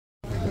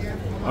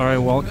All right,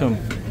 welcome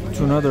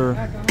to another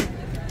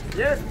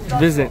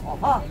visit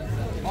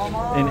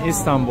in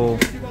Istanbul,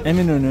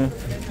 Eminönü,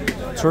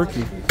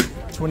 Turkey,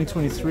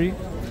 2023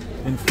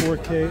 in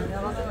 4K.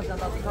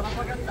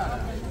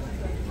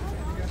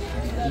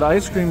 The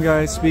ice cream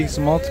guy speaks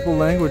multiple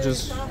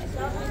languages.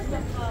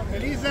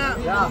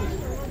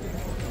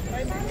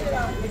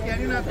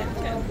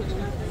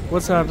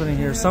 What's happening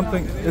here?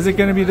 Something, is it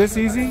going to be this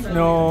easy?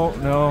 No,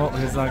 no,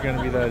 it's not going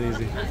to be that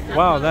easy.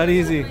 Wow, that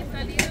easy.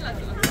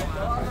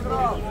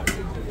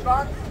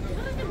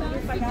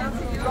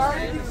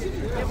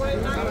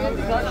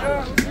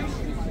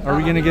 Are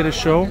we going to get a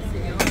show?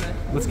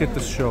 Let's get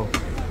this show.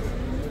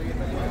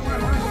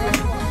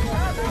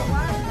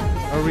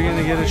 Are we going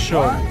to get a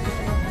show?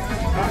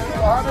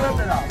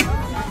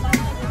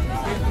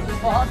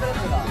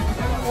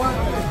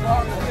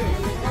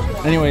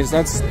 Anyways,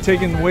 that's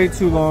taken way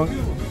too long.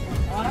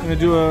 I'm going to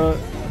do a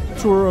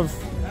tour of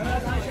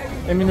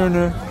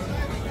Eminönü.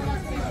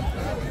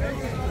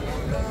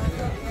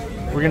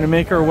 We're going to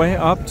make our way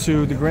up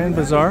to the Grand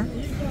Bazaar.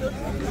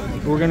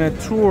 We're going to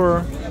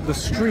tour the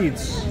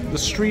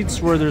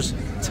streets where there's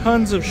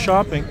tons of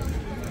shopping.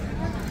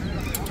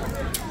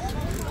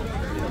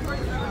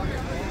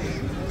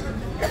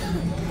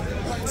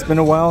 It's been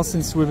a while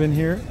since we've been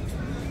here.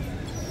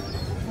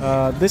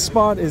 This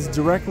spot is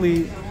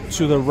directly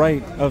to the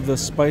right of the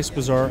Spice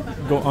Bazaar.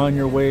 Go on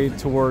your way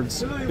towards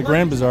the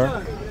Grand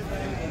Bazaar.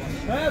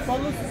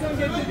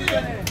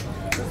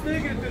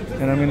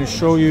 And I'm going to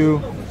show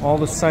you all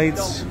the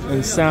sights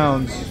and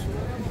sounds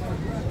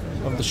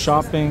of the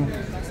shopping,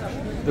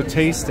 the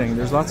tasting.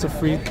 There's lots of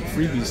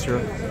freebies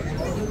here.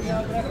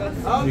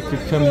 You could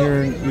come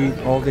here and eat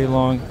all day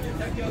long.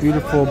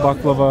 Beautiful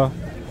baklava.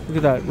 Look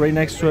at that, right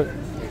next to it.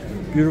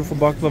 Beautiful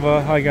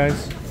baklava. Hi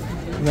guys.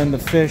 And then the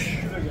fish.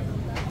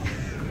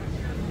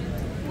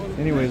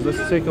 Anyways,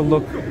 let's take a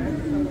look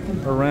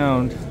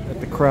around at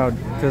the crowd,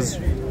 because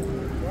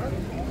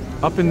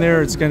up in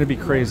there it's going to be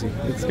crazy.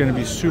 It's going to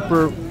be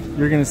super.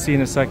 You're going to see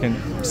in a second.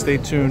 Stay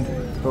tuned.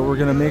 But we're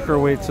going to make our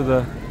way to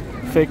the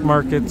fake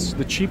markets,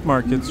 the cheap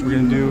markets. We're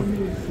going to do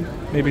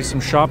maybe some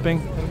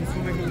shopping.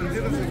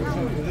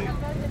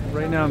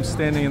 Right now I'm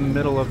standing in the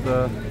middle of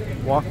the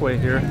walkway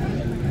here.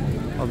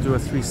 I'll do a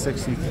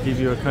 360 to give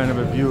you a kind of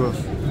a view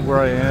of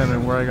where I am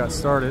and where I got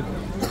started.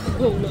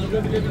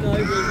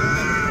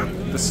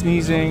 The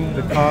sneezing,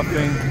 the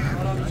coughing,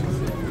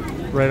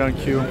 right on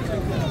cue.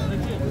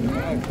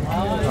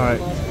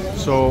 Alright,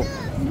 so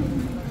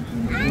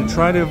I'm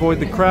trying to avoid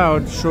the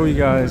crowd, show you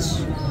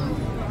guys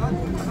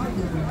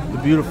the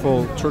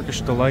beautiful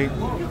Turkish delight.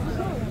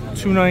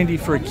 $2.90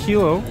 for a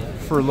kilo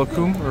for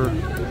lokum, or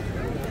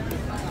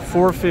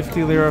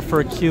 450 lira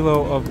for a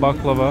kilo of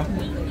baklava.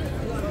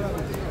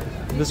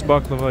 This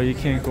baklava, you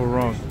can't go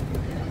wrong.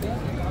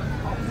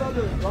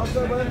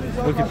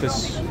 Look at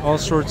this, all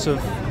sorts of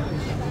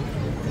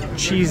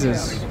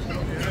cheeses.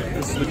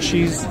 This is the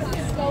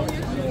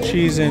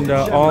cheese and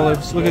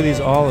olives. Look at these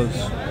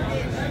olives.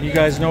 You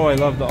guys know I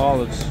love the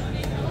olives.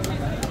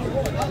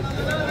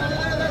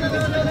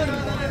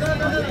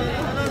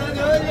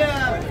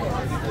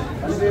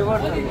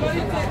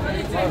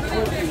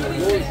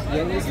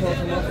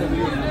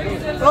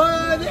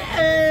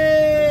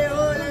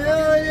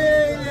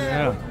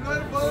 Yeah.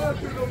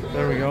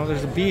 There we go.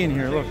 There's a bee in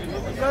here. Look.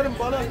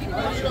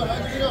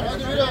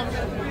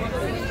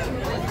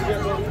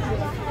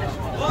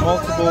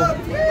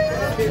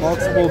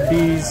 Multiple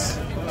bees.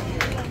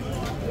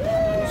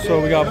 So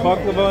we got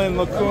baklava and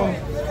lokum,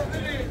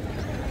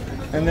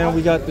 and then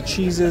we got the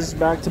cheeses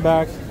back to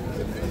back.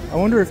 I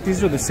wonder if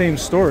these are the same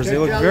stores. They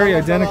look very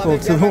identical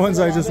to the ones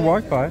I just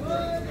walked by.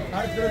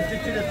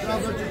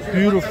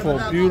 Beautiful,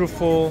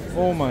 beautiful.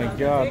 Oh my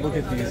God, look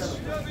at these.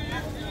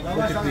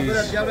 Look at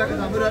these.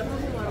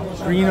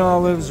 Green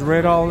olives,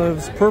 red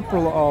olives,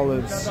 purple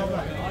olives,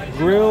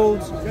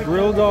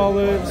 grilled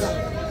olives.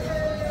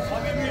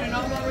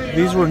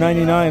 These were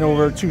 99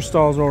 over 2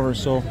 stalls over,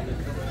 so.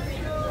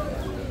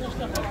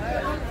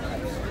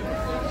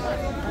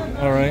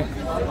 All right.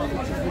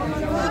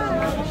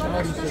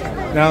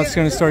 Now it's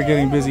going to start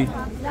getting busy.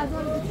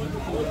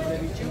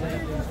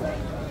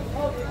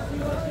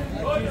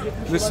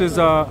 This is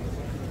a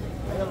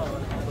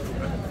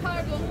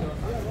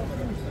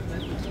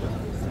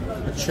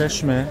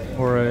cheshme,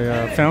 or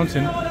a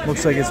fountain.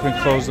 Looks like it's been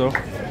closed though.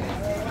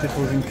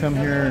 People can come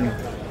here, and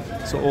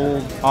it's an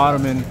old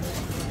Ottoman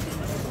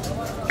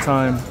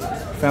time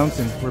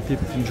fountain where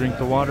people can drink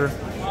the water,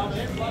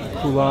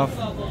 cool off.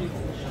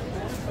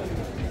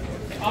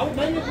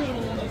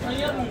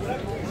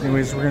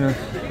 Anyways, we're gonna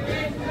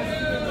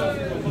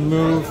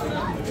move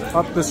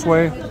up this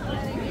way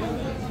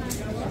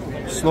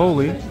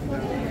slowly.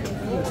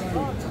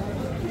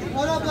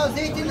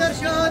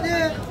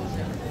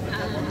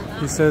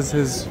 He says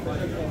his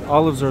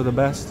olives are the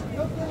best,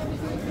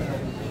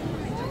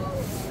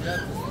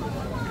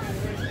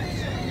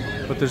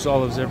 but there's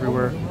olives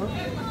everywhere.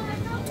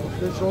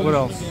 What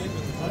else?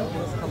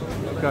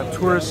 We've got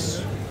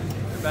tourists.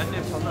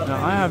 Now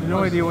I have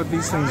no idea what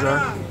these things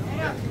are.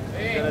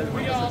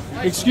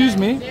 Excuse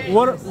me.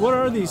 What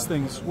are these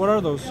things? What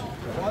are those?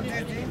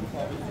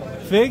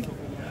 Fig?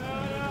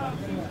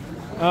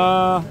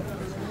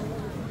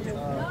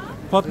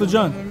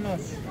 Patlıcan.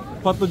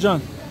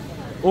 Patlıcan.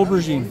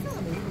 Aubergine.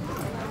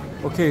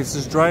 Okay, this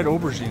is dried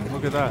aubergine.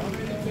 Look at that.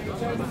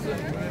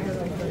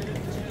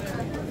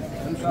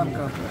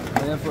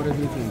 I have for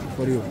everything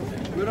for you.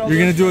 You're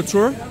gonna do a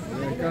tour?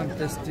 Come,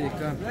 test it,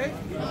 come.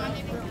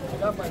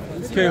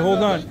 Okay, hold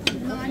on.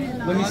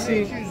 Let me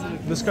see.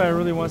 This guy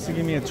really wants to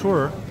give me a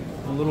tour.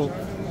 A little.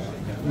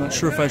 I'm not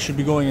sure if I should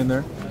be going in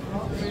there.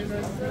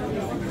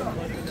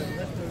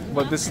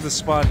 But this is the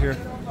spot here.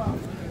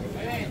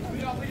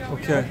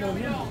 Okay.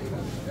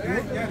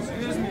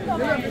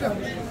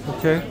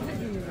 Okay.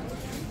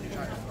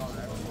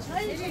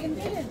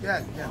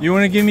 You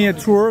want to give me a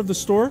tour of the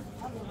store?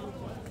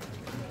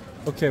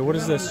 Okay, what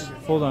is this?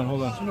 Hold on,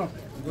 hold on.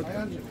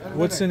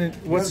 What's in it?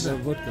 What's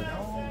vodka?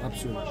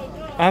 Absolute.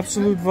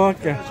 Absolute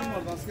vodka.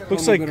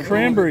 Looks like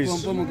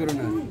cranberries.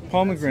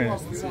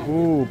 Pomegranate.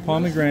 Ooh,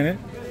 pomegranate.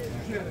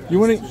 You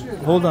want to?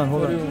 Hold on,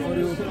 hold on.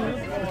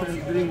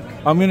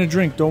 I'm gonna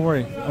drink. Don't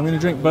worry. I'm gonna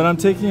drink. But I'm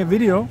taking a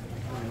video.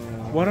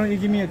 Why don't you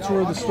give me a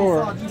tour of the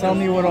store? Tell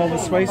me what all the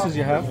spices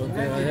you have.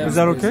 Is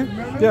that okay?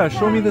 Yeah.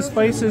 Show me the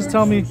spices.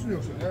 Tell me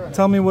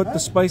what the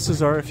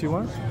spices are if you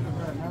want.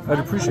 I'd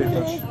appreciate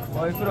that.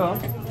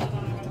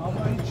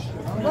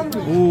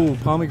 Ooh,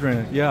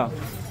 pomegranate. Yeah.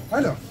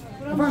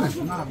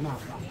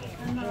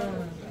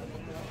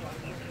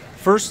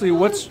 Firstly,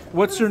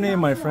 what's your name,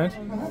 my friend?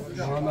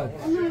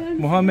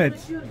 Mohammed.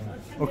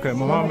 Okay,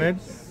 Mohammed.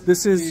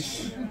 This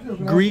is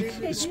Greek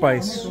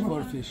spice.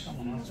 For fish.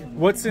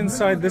 What's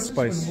inside this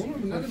spice?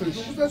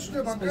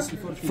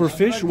 For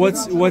fish?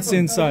 What's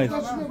inside?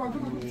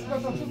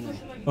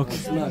 Okay.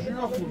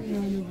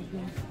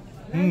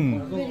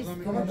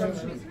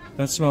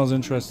 That smells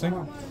interesting.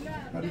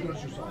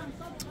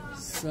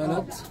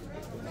 Salad.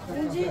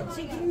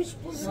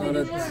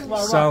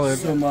 Salad.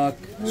 Sumac.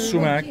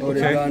 Sumac.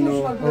 Okay.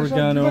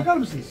 Oregano.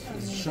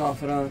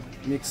 Saffron.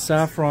 Mix.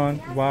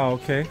 Saffron. Wow.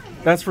 Okay.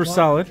 That's for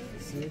salad.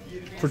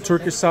 For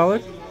Turkish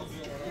salad.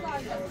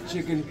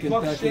 Chicken,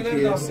 Kentucky,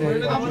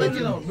 KFC.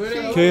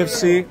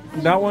 KFC.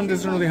 That one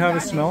doesn't really have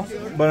a smell,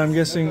 but I'm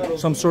guessing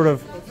some sort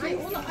of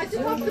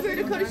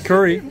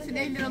curry.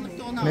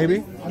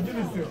 Maybe.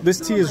 This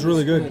tea is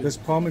really good. This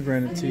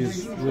pomegranate tea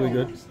is really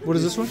good. What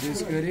is this one?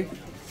 This curry.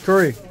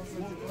 Curry.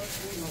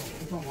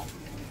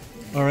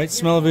 All right,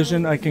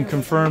 smell-o-vision. I can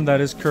confirm that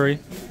is curry.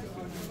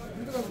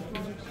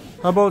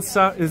 How about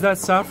is that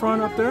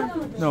saffron up there?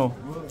 No.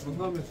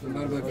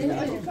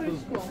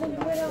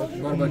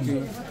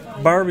 Barbecue.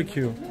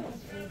 Barbecue.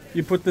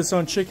 You put this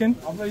on chicken?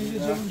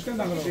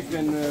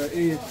 Chicken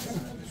eat.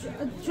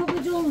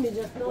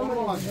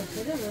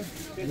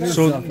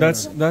 So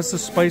that's the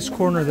spice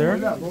corner there.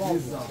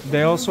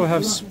 They also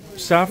have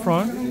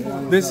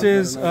saffron. This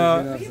is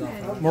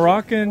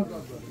Moroccan,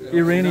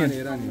 Iranian.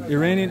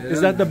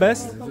 Is that the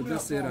best? The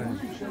best Iranian.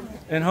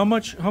 And how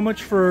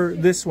much for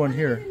this one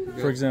here,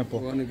 for example?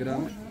 1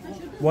 gram.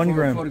 1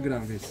 gram. 4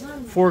 grams. This.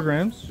 4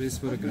 grams. This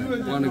 4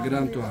 grams. 1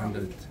 gram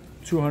 200.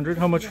 200.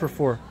 How much for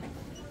 4?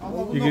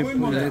 You give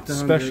 800,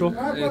 special.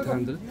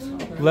 800.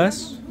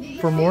 Less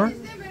for more.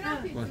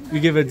 What? You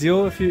give a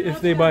deal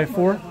if they buy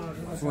 4.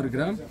 4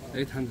 gram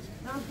 800.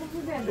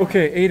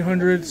 Okay,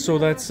 800. So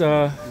that's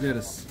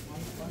Liras.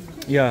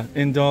 yeah,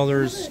 in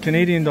dollars,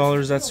 Canadian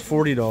dollars. That's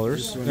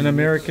 $40. In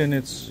American,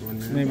 it's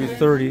maybe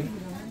 30.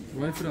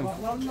 Where from?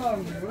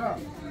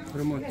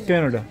 From what?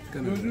 Canada.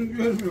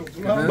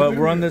 Canada. But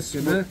we're on this.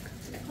 Quebec.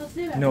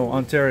 No,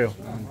 Ontario.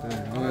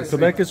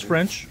 Quebec is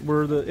French.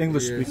 We're the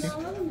English speaking.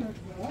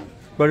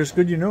 But it's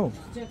good you know.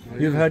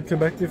 You've had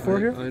Quebec before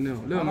here? I know.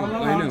 No, no,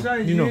 I know.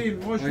 You know. I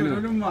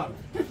know.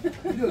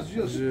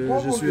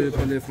 Je suis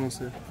parlé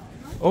français.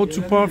 Oh,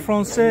 tu parles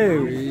français?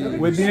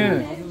 Oui,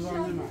 bien.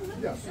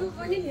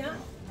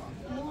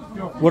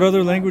 What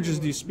other languages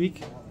do you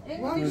speak?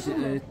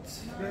 28.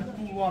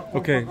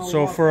 Okay,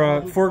 so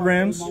for 4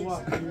 grams,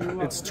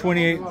 it's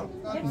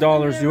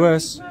 $28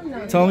 US.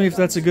 Tell me if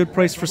that's a good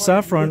price for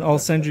saffron. I'll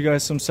send you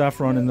guys some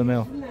saffron in the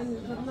mail.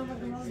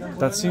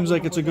 That seems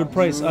like it's a good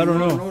price. I don't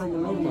know.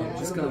 Normal.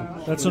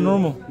 Discount. That's a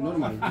normal.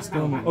 Normal.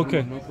 Discount.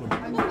 Okay. No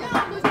problem.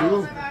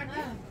 Normal.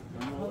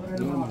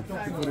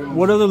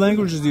 What other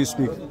languages do you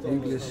speak?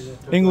 English.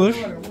 English?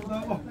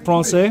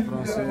 Français?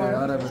 Français.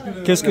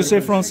 Arabic. Qu'est-ce que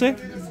c'est français?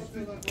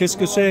 Qu'est-ce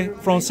que c'est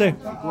français?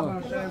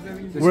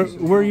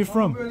 Where are you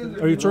from?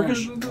 Are you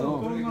Turkish? No.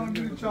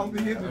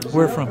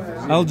 Where from?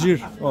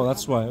 Algiers. Oh,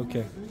 that's why.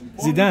 Okay.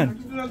 Zidane.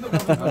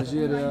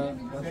 Algeria.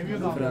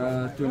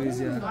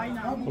 Tunisia.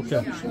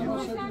 Okay.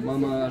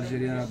 Mama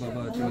Algeria,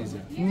 Baba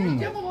Tunisia.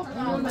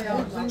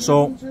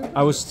 So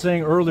I was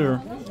saying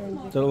earlier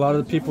that a lot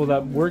of the people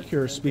that work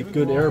here speak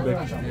good Arabic,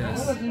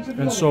 Yes.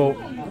 and so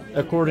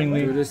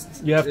accordingly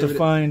you have to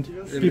find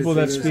people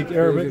that speak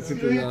Arabic.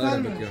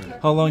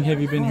 How long have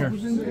you been here?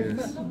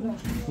 Yes.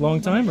 Long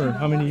time, or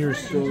how many years?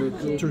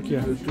 Turkey.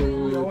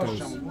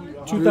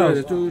 2000.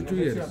 2000. 2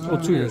 years. Oh,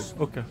 2 years.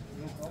 Okay.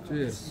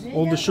 Yes.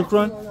 Oldu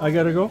shukran. I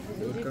gotta go.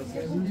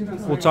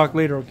 We'll talk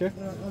later, okay?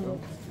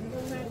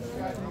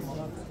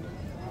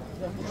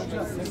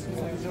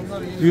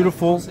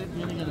 Beautiful,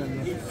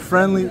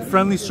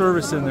 friendly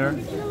service in there.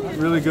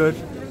 Really good.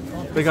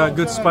 They got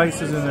good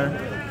spices in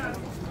there.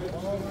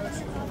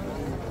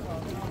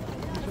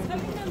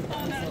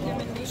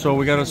 So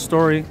we got a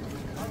story.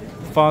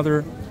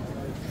 Father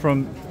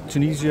from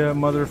Tunisia,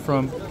 mother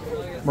from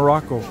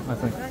Morocco, I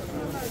think.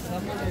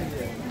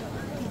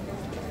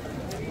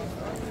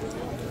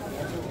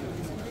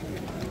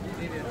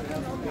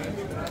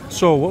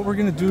 So what we're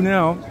gonna do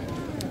now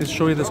is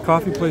show you this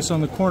coffee place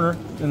on the corner,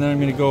 and then I'm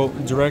gonna go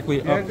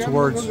directly up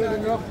towards the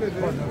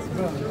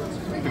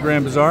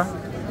Grand Bazaar.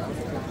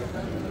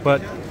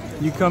 But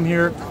you come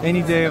here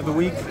any day of the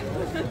week,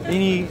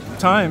 any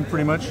time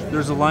pretty much,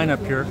 there's a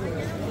lineup here.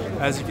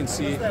 As you can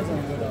see,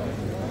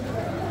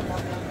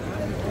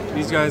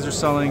 these guys are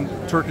selling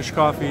Turkish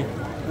coffee.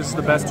 This is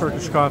the best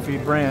Turkish coffee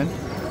brand.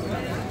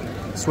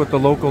 It's what the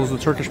locals, the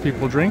Turkish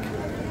people drink.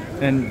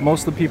 And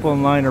most of the people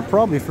in line are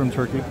probably from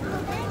Turkey.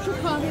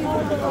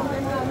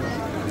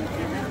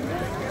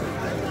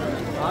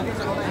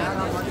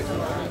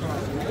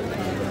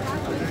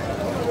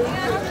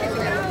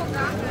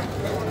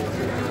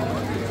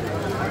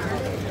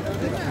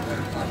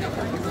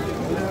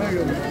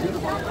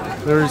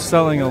 They're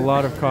selling a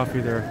lot of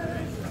coffee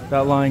there.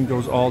 That line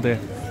goes all day.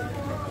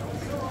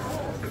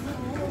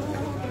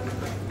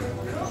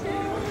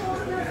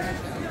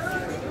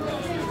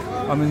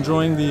 I'm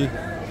enjoying the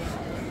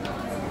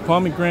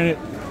pomegranate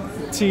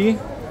tea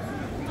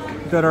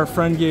that our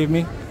friend gave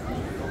me.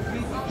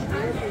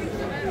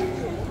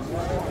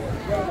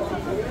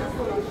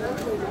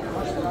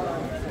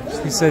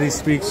 He said he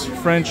speaks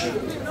French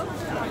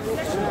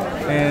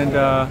and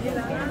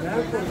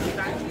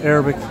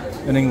Arabic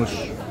and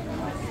English.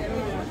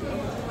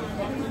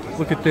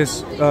 Look at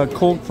this,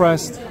 cold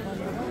pressed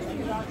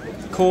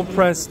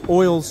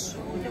oils,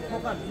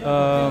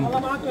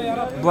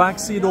 black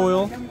seed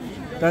oil.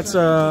 That's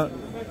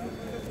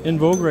in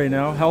vogue right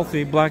now.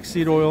 Healthy black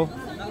seed oil,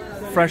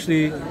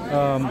 freshly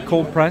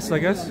cold pressed, I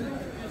guess.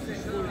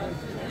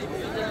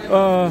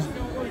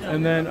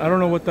 And then I don't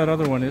know what that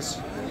other one is.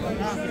 I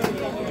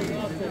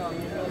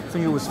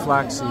think it was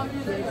flaxseed.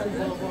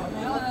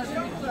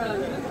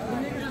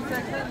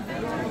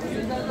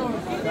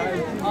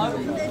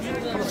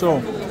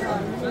 So,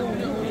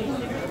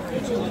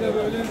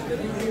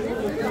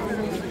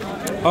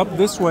 up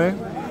this way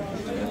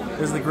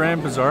is the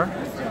Grand Bazaar.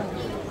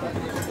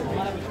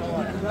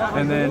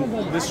 And then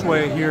this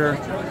way here,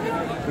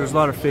 there's a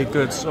lot of fake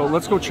goods. So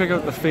let's go check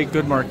out the fake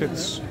good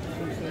markets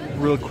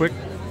real quick.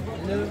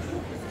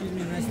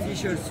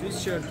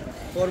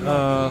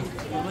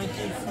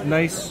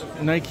 Nice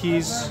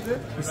Nikes.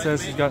 He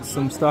says he's got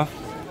some stuff.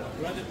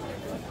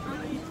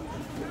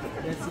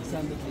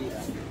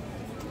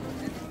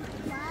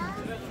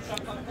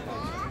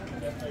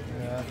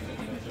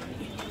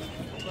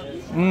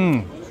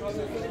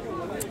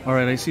 All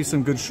right, I see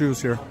some good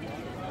shoes here.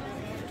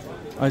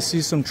 I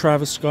see some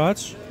Travis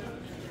Scotts.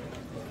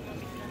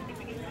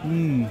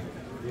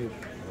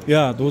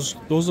 Yeah, those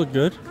look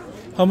good.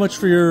 How much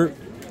for your?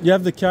 You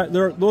have the cat.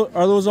 Are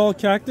those all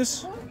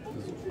cactus?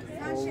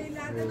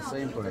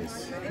 Same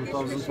price.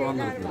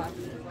 2,200.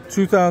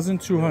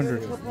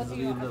 2,200.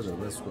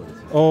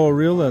 Oh,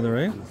 real leather,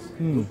 eh?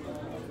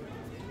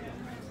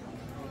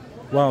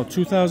 Wow,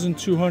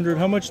 2,200.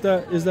 How much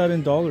is that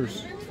in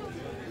dollars?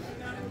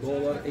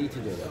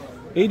 $80.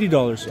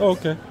 $80. Oh,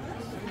 okay.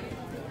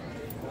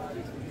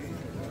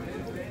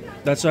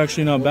 That's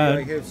actually not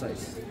bad.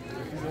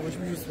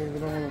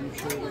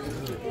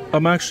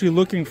 I'm actually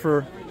looking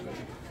for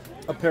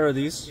a pair of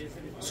these.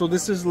 So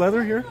this is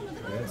leather here?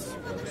 Yes.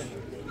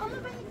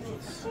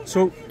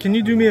 So can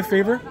you do me a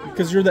favor?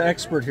 Because you're the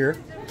expert here.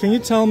 Can you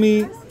tell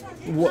me,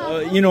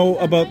 you know,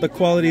 about the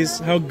qualities,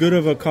 how good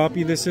of a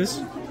copy this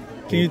is?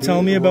 Can you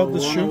tell me about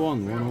this shoe?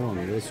 101.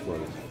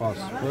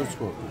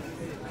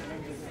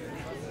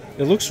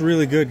 It looks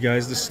really good,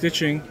 guys. The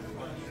stitching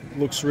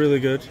looks really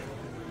good.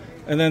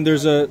 And then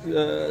there's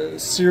a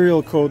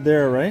serial code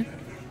there, right?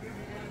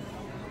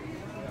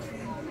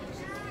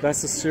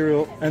 That's the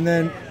serial. And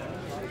then,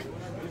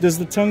 does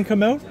the tongue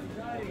come out?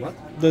 What?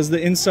 Does the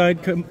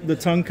inside, the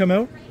tongue come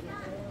out?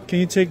 Can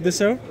you take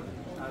this out?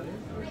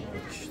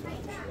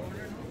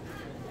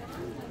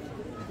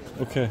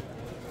 Okay.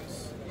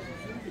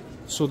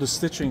 So the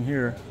stitching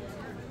here.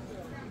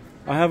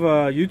 I have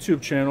a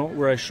YouTube channel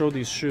where I show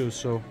these shoes,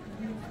 so.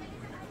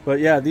 But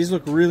yeah, these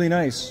look really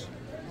nice.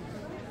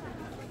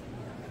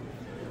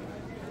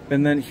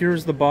 And then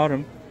here's the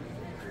bottom,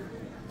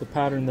 the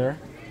pattern there.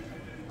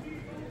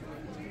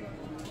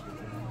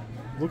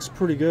 Looks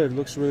pretty good,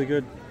 looks really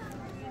good.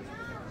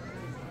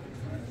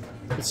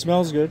 It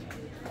smells good,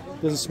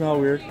 doesn't smell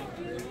weird.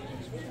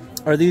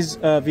 Are these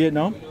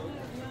Vietnam?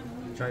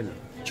 China.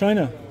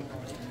 China.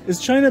 Is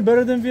China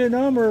better than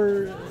Vietnam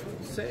or?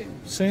 Same.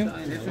 Same?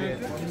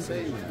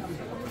 Same.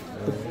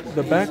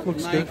 The back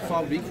looks good.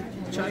 Fabric,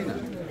 China.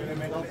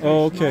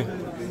 Oh, okay.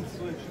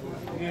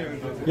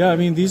 Yeah, I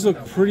mean, these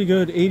look pretty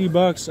good. 80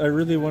 bucks. I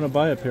really want to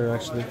buy a pair,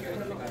 actually.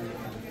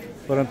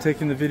 But I'm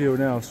taking the video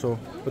now, so.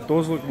 But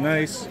those look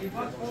nice.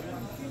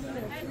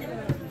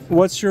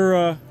 What's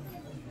your, do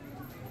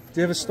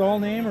you have a stall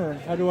name, or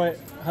how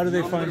do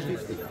they find you?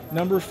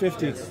 Number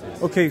 50.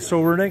 Okay, so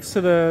we're next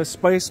to the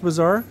Spice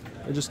Bazaar.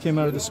 I just came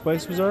out of the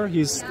Spice Bazaar.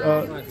 He's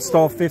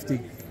stall 50.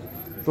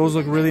 Those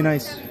look really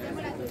nice.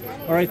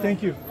 All right,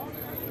 thank you.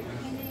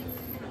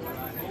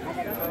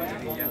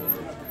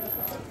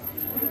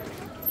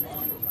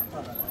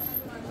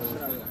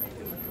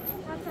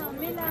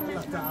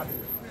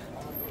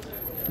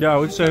 Yeah, I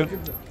would say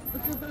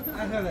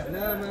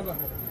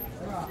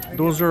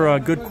those are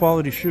good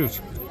quality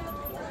shoes.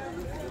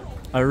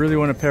 I really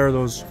want a pair of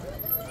those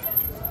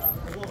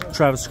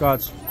Travis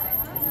Scotts.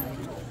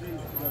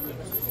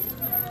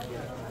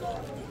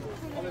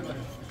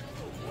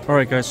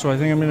 Alright guys, so I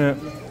think I'm gonna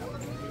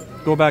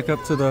go back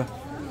up to the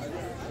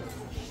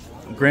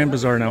Grand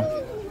Bazaar now.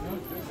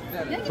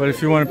 But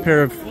if you want a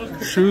pair of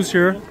shoes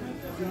here,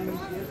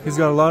 he's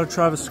got a lot of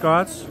Travis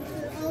Scotts.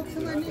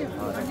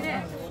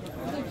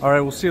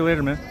 Alright, we'll see you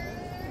later, man.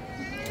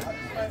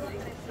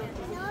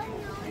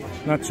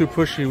 Not too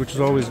pushy, which is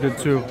always good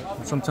too.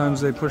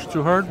 Sometimes they push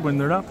too hard. When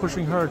they're not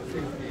pushing hard,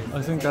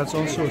 I think that's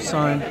also a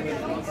sign.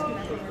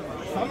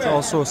 It's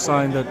also a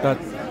sign that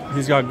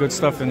he's got good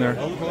stuff in there.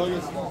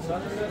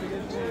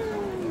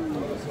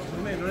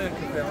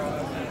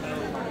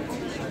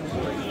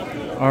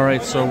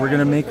 Alright, so we're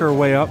gonna make our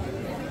way up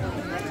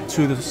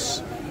to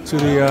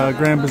the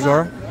Grand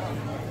Bazaar.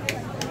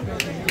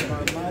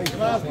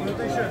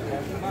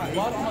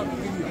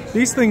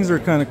 These things are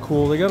kind of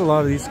cool. They got a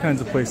lot of these kinds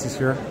of places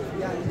here.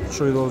 I'll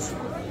show you those.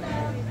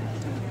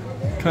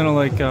 Kind of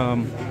like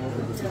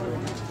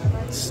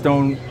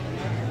stone,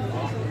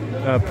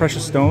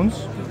 precious stones.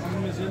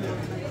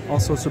 All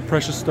sorts of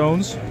precious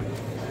stones.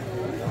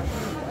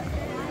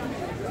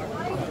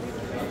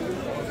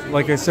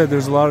 Like I said,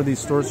 there's a lot of these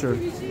stores here.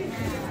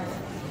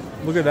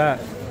 Look at that.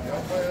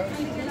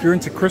 If you're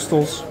into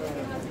crystals,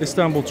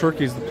 Istanbul,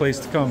 Turkey is the place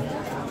to come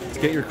to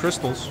get your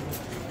crystals.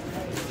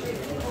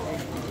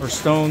 Or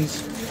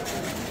stones.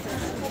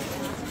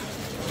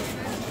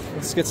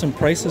 Let's get some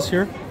prices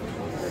here.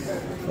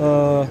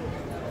 About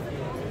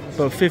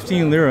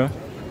 15 lira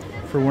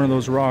for one of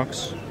those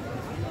rocks.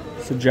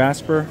 It's a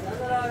jasper.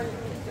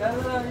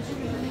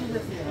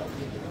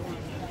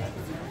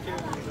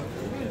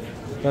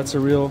 That's a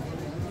real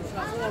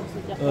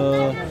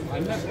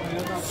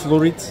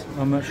fluorite.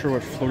 I'm not sure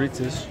what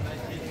fluorite is.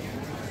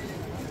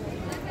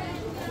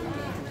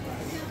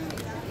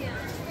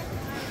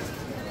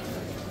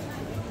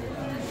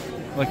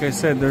 Like I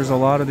said, there's a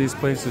lot of these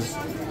places.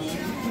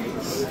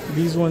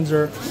 These ones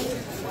are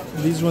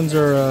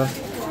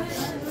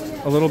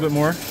a little bit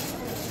more.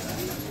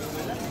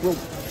 Whoa.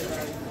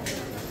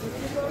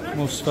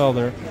 Almost fell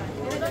there.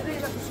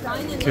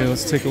 Okay,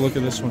 let's take a look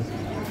at this one.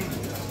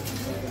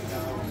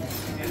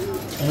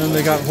 And then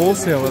they got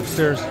wholesale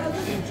upstairs.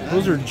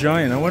 Those are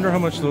giant. I wonder how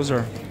much those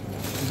are.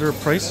 Is there a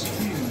price?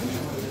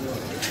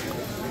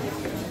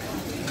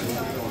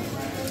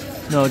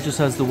 No, it just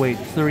has the weight.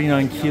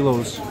 39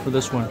 kilos for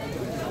this one.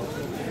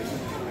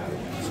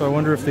 So I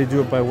wonder if they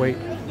do it by weight.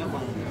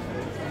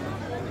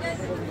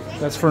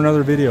 That's for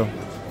another video.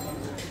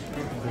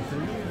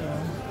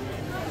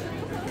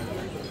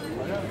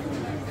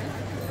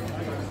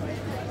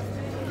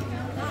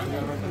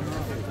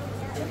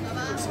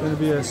 It's going to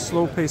be a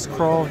slow-paced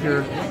crawl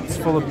here. It's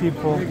full of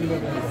people.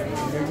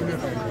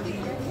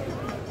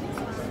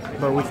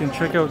 But we can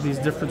check out these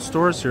different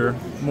stores here.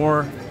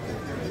 More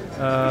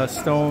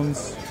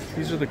stones.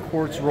 These are the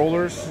quartz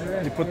rollers.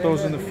 You put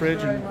those in the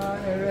fridge and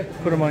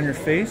put them on your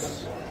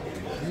face.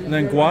 And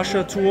then gua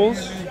sha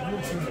tools.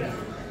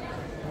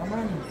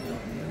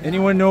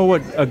 Anyone know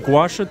what a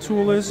gua sha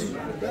tool is?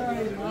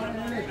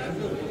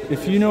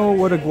 If you know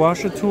what a gua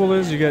sha tool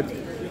is, you get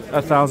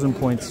 1,000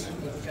 points.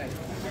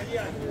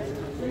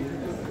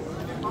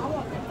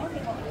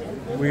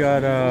 We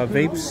got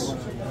vapes.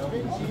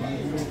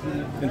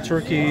 In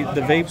Turkey,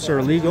 the vapes are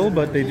illegal,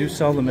 but they do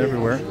sell them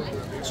everywhere.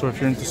 So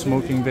if you're into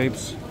smoking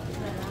vapes,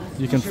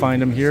 you can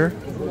find them here.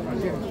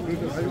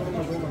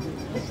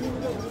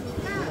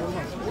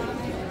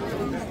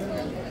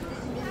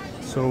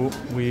 So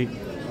we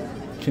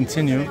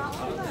continue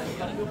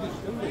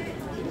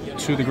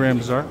to the Grand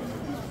Bazaar.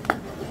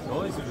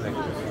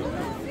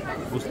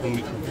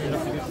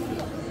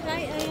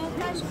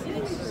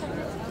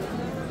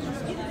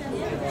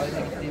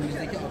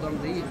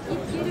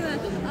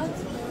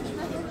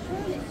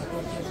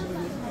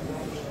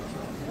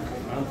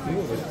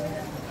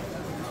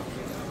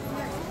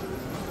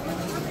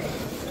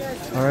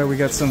 All right, we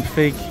got some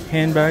fake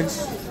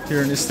handbags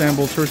here in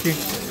Istanbul, Turkey.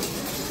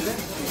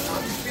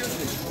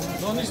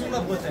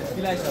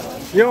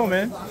 Yo,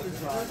 man.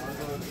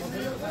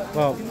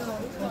 Wow.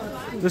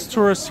 This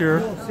tourist here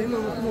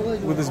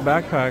with his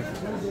backpack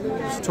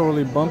just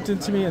totally bumped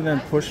into me and then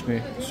pushed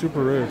me.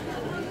 Super rude.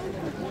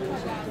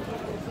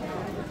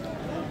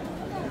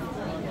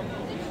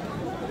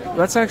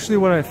 That's actually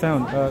what I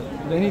found.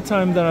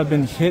 Anytime that I've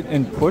been hit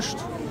and pushed,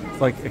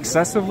 like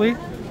excessively,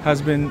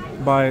 has been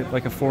by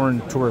like a foreign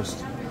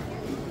tourist.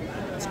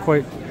 It's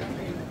quite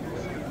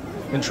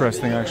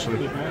interesting,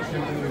 actually.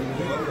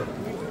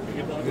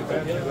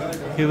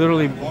 He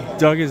literally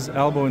dug his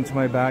elbow into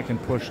my back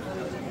and pushed.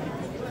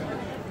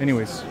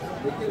 Anyways.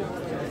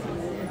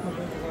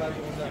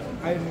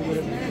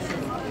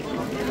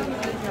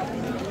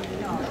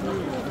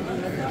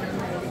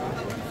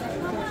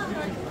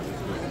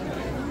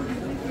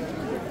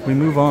 We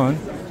move on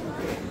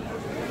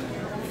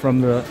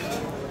from the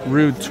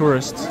rude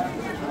tourists.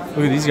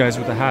 Look at these guys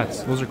with the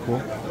hats. Those are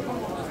cool.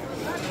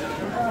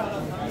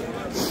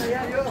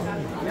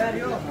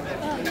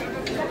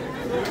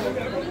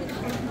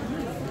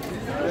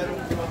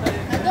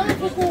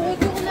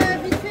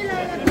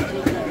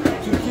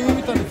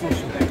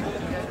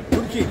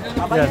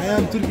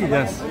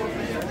 Yes.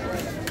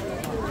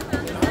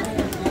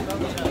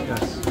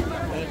 Yes.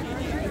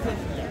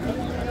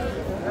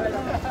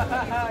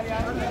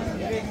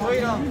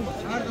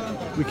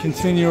 We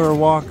continue our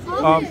walk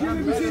up to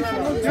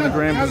the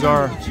Grand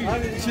Bazaar.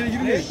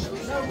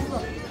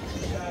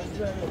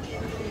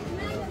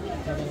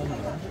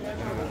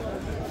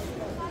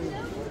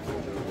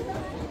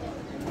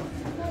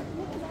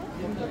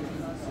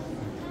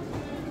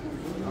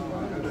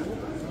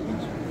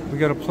 We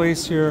got a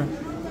place here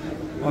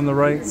on the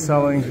right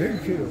selling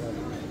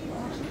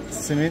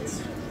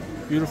simit,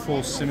 beautiful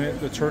simit,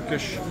 the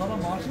Turkish.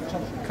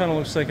 Kind of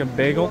looks like a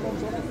bagel.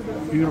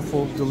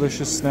 Beautiful,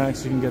 delicious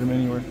snacks. You can get them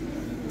anywhere.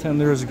 10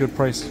 lira is a good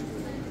price.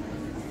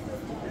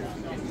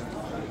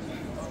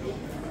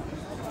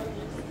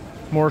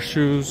 More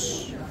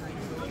shoes,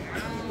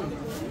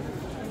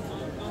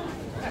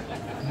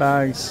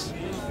 bags.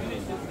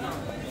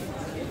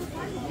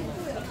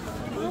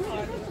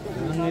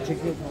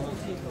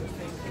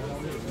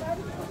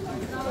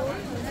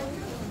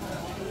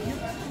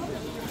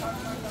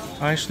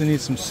 I actually need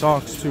some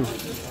socks too.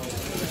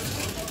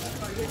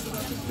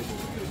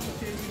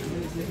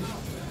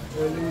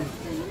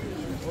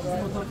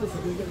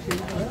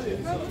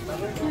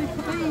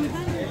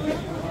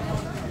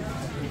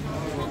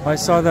 I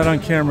saw that on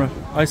camera.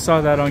 I saw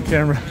that on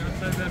camera.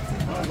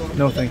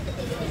 No thing.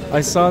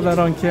 I saw that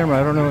on camera.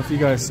 I don't know if you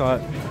guys saw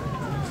it.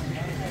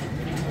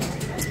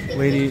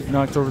 Lady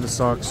knocked over the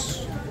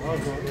socks.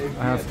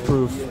 I have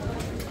proof.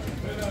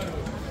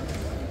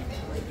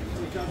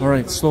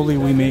 Alright, slowly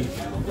we make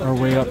our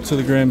way up to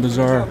the Grand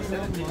Bazaar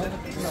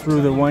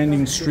through the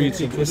winding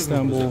streets of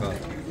Istanbul,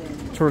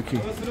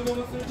 Turkey.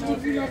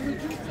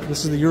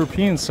 This is the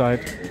European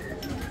side,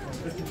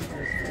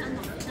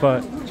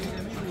 but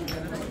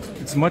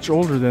it's much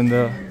older than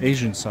the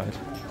Asian side.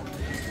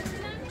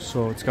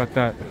 So it's got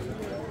that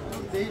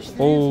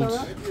old,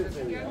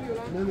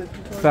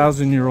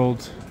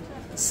 1,000-year-old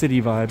city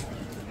vibe.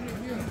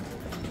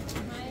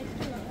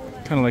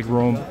 Kind of like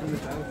Rome.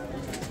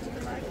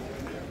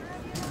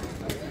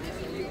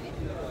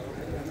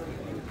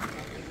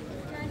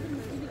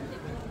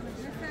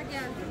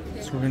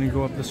 So we're gonna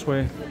go up this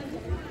way.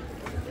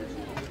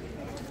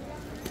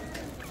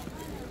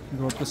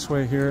 Go up this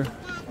way here.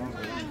 I'm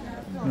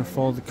gonna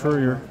follow the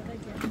courier.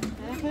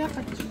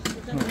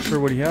 Not sure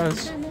what he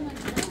has.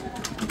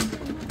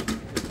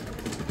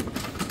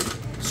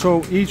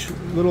 So each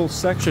little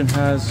section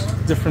has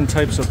different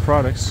types of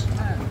products.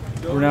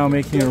 We're now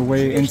making our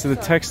way into the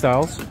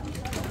textiles.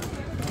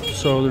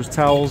 So there's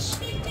towels.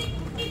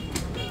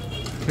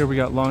 Here we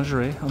got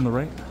lingerie on the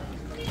right.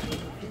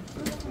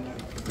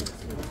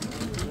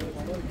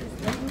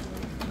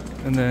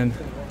 And then,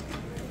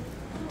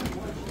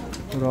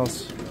 what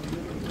else?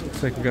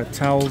 Looks like we got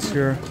towels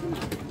here.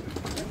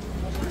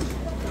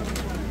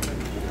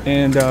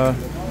 And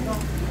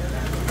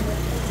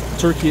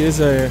Turkey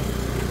is a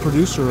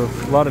producer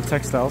of a lot of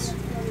textiles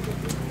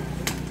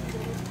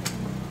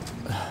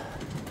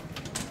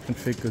and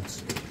fake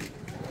goods.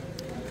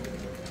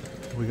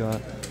 We got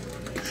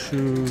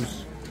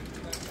shoes,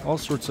 all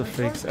sorts of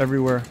fakes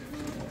everywhere.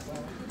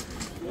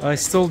 I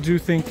still do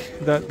think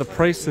that the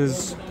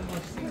prices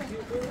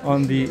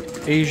on the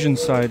Asian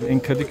side in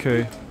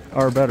Kadıköy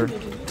are better,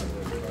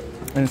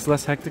 and it's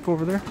less hectic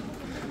over there.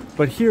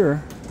 But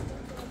here,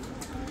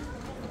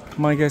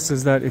 my guess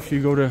is that if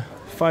you go to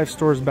 5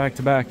 stores back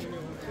to back,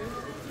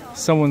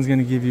 someone's going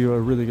to give you a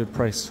really good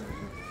price.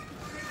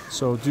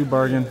 So do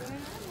bargain.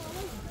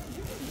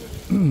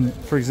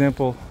 For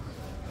example,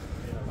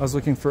 I was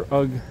looking for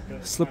UGG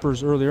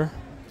slippers earlier,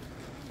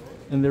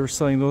 and they were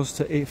selling those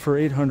for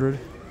 800,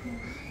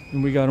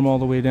 and we got them all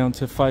the way down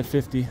to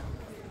 550.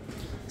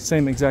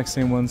 Exact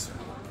same ones.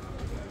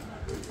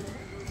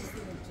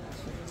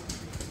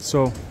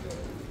 So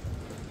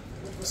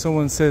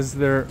someone says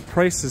their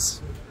price is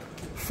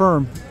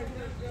firm,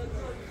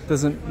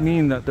 doesn't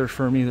mean that they're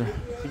firm either.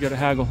 You gotta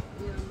haggle.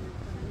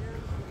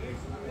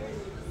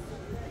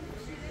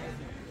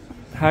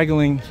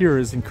 Haggling here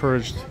is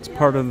encouraged. It's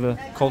part of the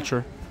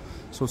culture,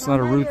 so it's not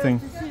a rude thing.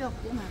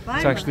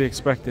 It's actually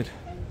expected.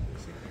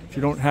 If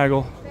you don't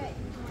haggle,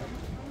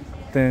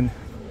 then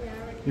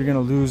you're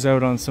gonna lose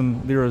out on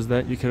some liras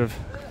that you could have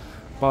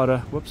bought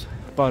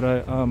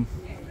a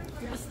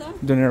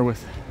dinner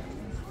with.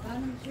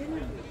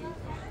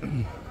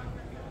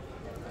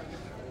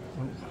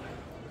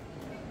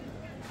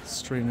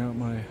 straighten out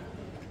my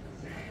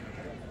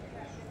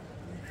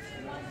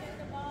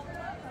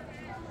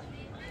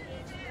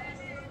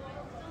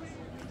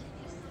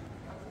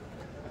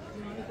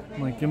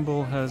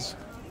gimbal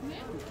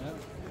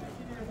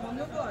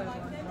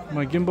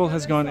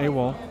has gone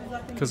AWOL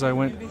because I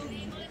went.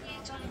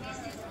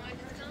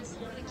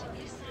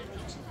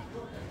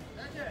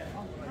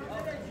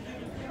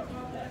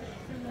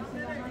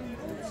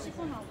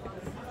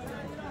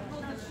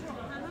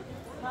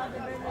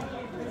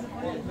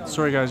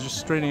 Sorry guys, just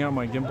straightening out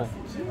my gimbal.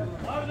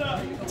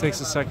 It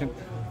takes a second.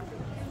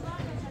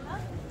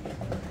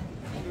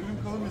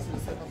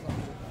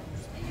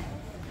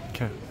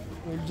 Okay.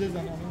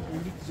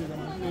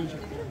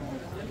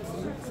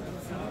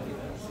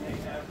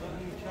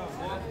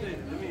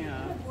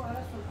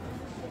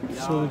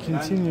 So we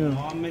continue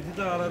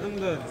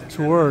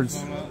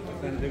towards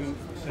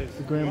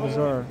the Grand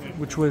Bazaar.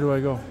 Which way do I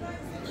go?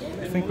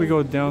 I think we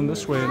go down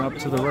this way and up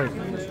to the right.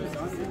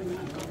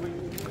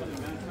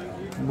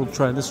 We'll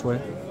try this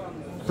way.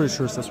 Pretty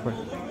sure it's this way.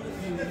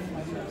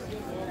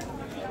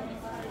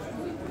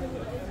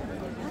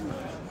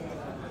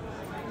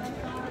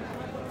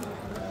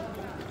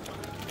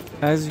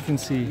 As you can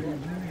see,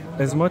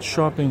 as much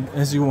shopping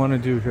as you want to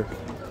do here,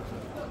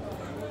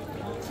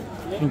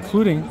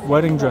 including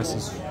wedding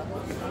dresses,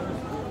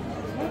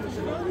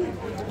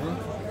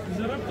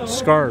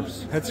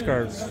 scarves, head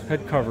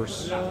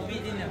covers.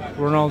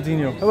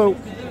 Ronaldinho, hello.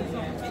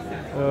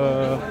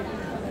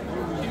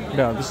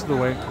 Yeah, this is the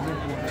way.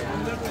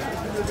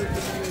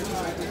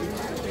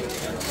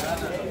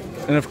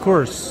 And of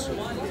course,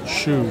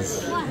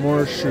 shoes,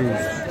 more shoes.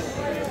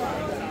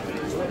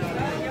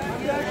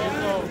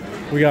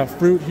 We got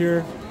fruit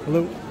here.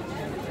 Hello.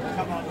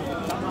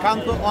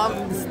 Come to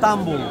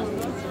Istanbul.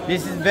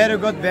 This is very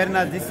good, very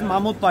nice. This is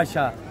Mahmut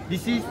Pasha.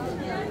 This is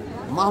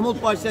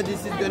Mahmut Pasha.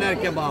 This is döner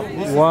kebab.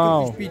 This is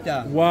Turkish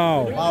pita.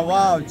 Wow. Wow,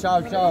 wow.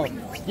 Ciao, ciao.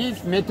 This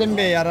Metin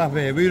Bey, Araf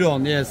Bey.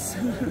 Buyurun, yes.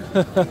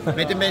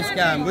 Metin Bey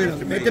scam.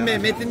 Buyurun.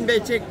 Metin Bey,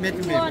 check.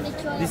 Metin Bey.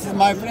 This is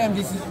my friend.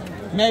 This is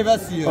meyve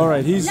suyu. All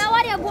right, he's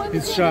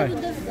shy.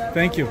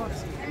 Thank you.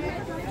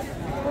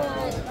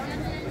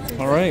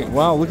 All right,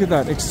 wow, look at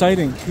that,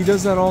 exciting. He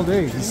does that all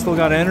day. He's still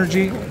got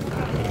energy.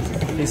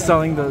 He's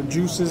selling the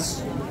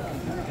juices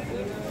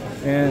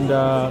and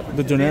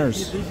the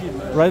donairs.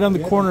 Right on the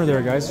corner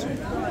there, guys.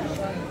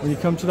 When you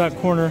come to that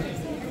corner,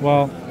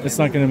 well, it's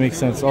not going to make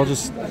sense. I'll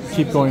just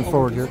keep going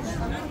forward here.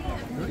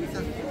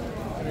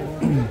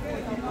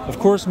 Of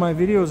course, my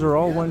videos are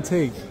all one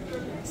take.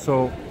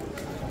 So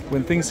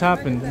when things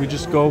happen, we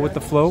just go with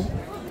the flow.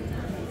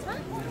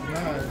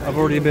 I've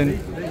already been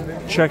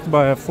checked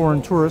by a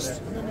foreign tourist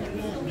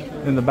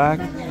in the back.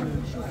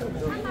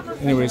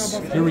 Anyways,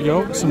 here we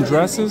go. Some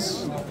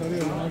dresses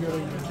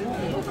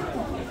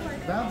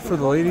for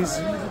the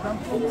ladies.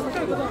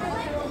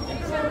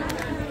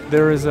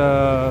 There is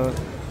another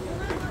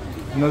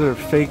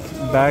fake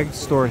bag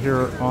store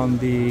here on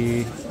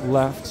the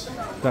left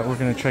that we're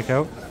going to check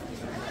out.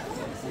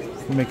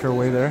 We'll make our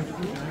way there.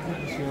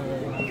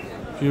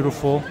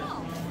 Beautiful.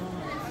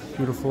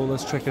 Beautiful.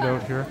 Let's check it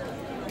out here.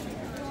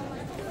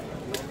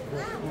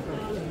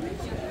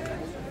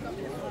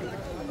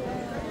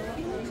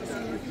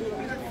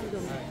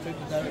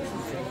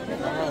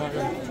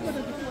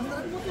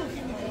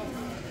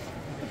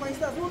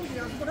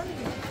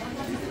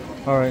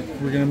 All right,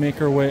 we're gonna make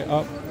our way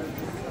up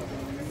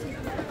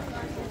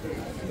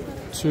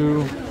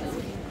to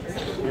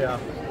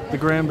the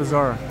Grand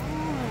Bazaar.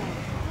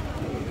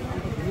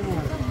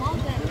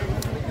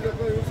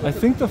 I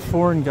think the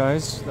foreign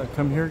guys that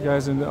come here,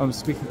 guys, and I'm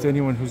speaking to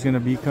anyone who's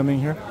gonna be coming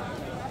here,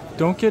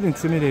 don't get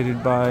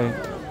intimidated by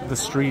the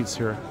streets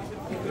here.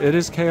 It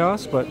is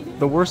chaos, but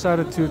the worst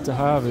attitude to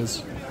have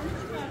is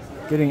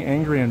getting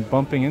angry and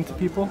bumping into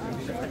people,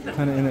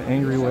 kind of in an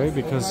angry way,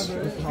 because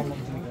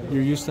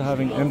you're used to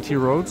having empty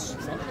roads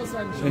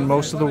in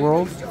most of the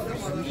world,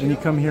 and you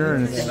come here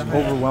and it's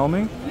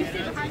overwhelming.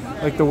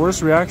 Like, the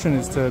worst reaction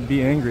is to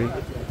be angry.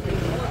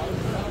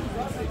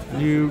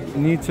 You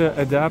need to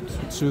adapt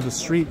to the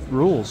street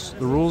rules.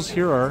 The rules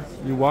here are,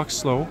 you walk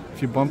slow.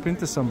 If you bump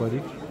into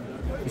somebody,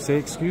 you say,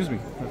 "Excuse me."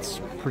 That's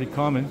pretty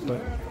common,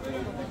 but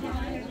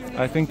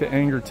I think the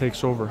anger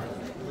takes over.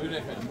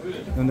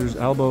 And there's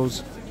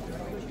elbows.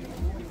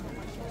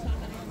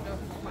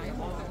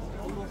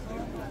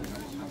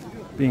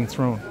 Being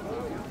thrown.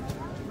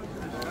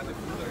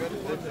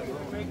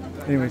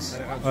 Anyways,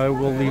 I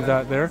will leave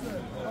that there,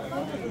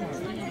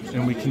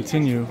 and we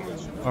continue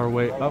our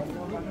way up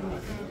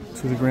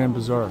to the Grand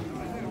Bazaar.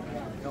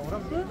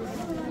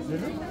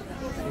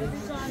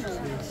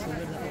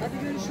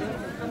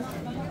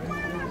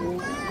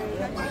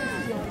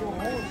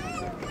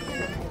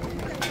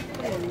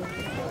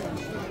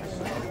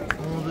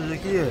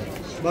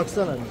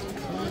 Baksana.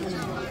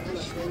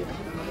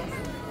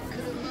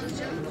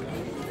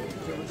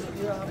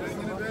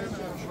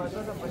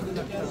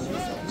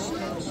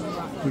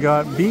 We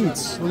got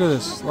beets. Look at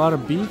this. A lot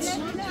of beets.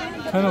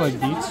 Kind of like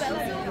beets.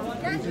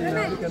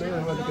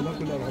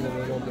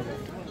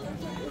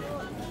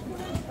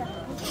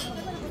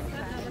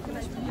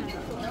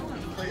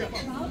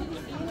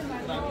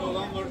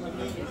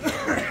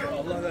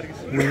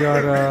 We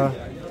got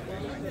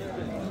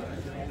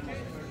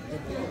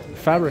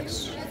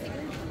fabrics,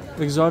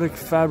 exotic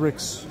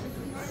fabrics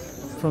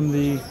from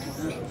the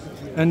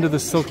end of the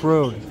Silk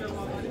Road.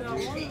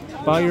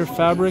 Buy your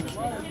fabric,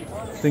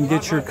 then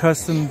get your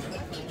custom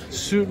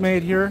suit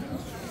made here,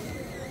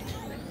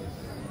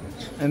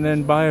 and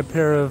then buy a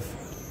pair of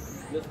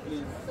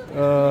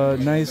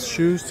nice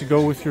shoes to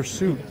go with your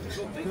suit.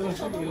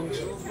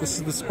 This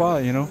is the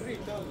spot, you know.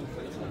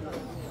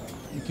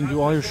 You can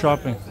do all your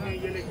shopping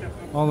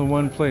all in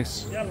one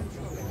place.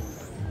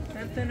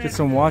 Get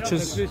some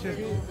watches,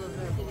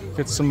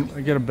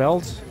 get a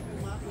belt.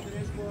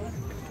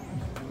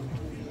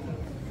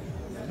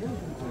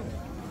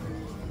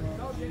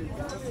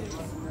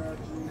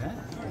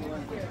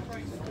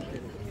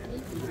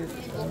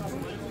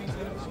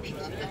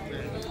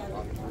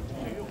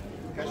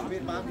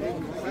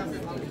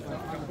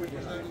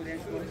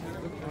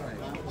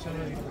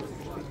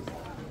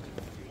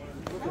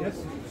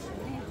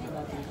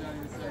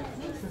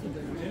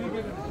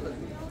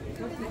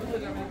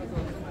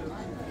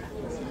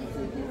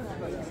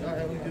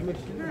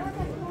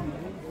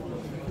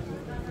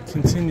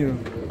 Continue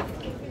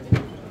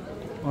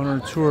on our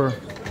tour.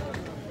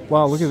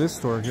 Wow, look at this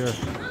store here.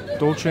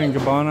 Dolce &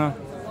 Gabbana,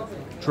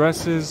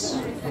 dresses,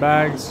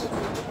 bags.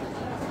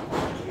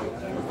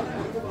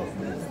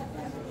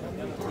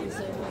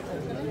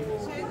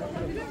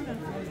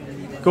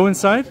 Go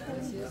inside?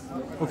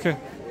 Okay.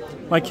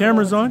 My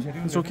camera's on?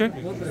 It's okay?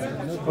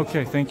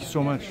 Okay, thank you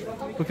so much.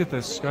 Look at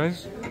this,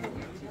 guys.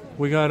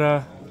 We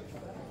got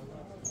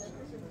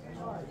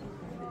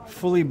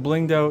fully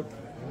blinged out.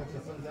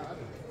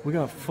 We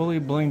got fully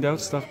blinged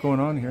out stuff going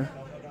on here.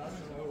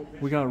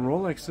 We got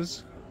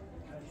Rolexes.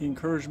 He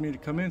encouraged me to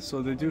come in,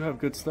 so they do have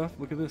good stuff.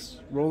 Look at this.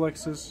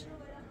 Rolexes.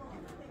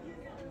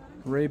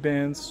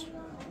 Ray-Bans.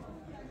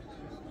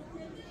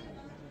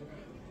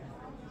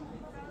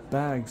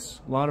 Bags.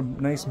 A lot of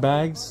nice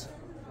bags.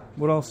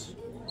 What else?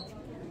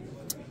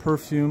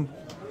 Perfume.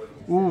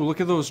 Ooh,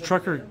 look at those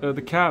trucker,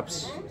 the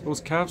caps.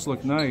 Those caps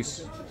look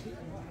nice.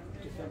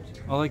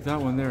 I like that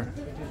one there.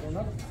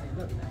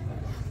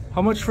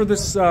 How much for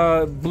this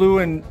blue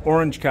and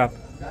orange cap?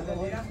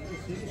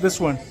 This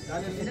one.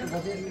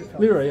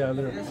 Lira, yeah,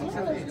 lira.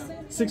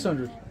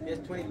 600.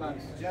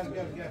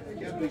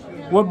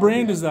 What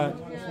brand is that?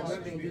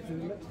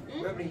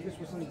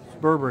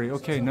 Burberry.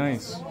 Okay,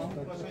 nice.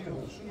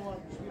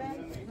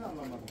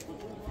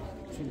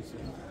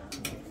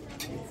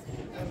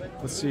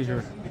 Let's see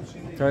here.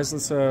 Guys,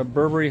 let's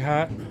Burberry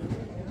hat.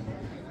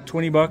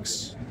 20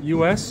 bucks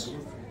US.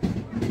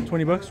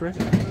 20 bucks, right?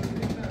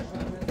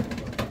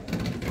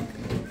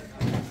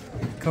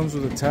 Comes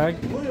with a tag.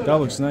 That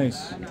looks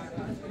nice.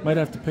 Might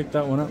have to pick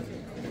that one up.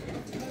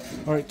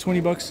 All right, 20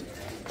 bucks.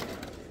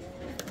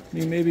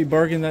 Maybe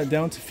bargain that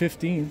down to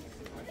 15.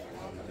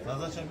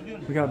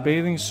 We got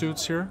bathing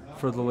suits here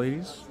for the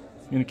ladies.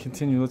 I'm gonna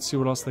continue. Let's see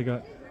what else they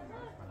got.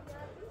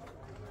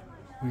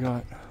 We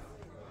got.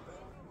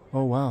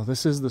 Oh wow,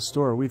 this is the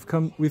store. We've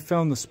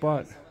found the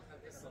spot.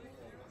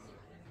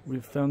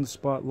 We've found the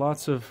spot.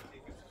 Lots of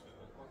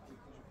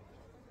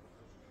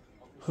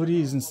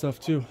hoodies and stuff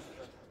too.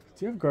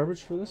 Do you have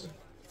garbage for this?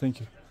 Thank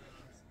you.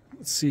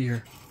 Let's see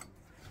here.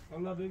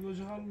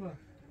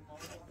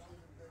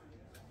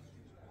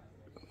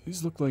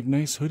 These look like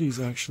nice hoodies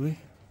actually.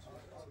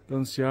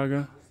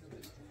 Balenciaga.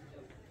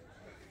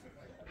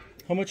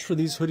 How much for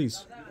these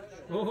hoodies?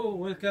 Oh,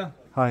 welcome.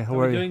 Hi, how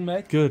are you? Doing,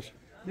 mate? Good.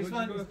 This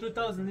one is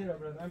 2,000 lira,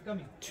 brother. I'm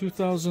coming.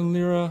 2,000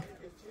 lira.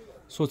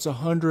 So it's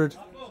 100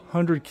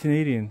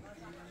 Canadian.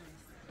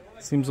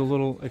 Seems a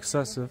little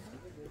excessive.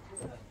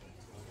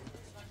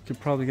 Could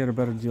probably get a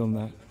better deal than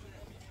that.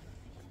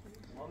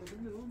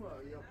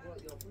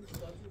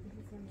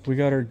 We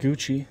got our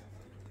Gucci.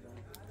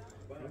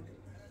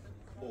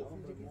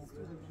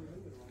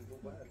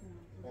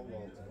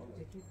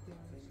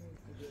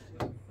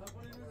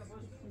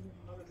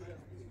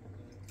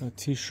 Got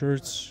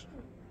t-shirts.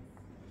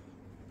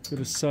 Got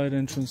a side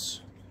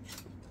entrance.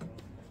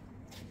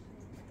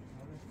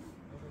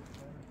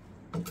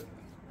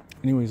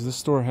 Anyways, this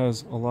store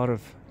has a lot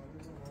of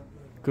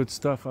good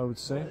stuff, I would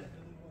say.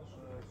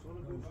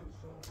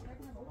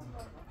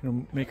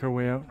 We'll make our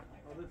way out.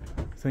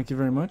 Thank you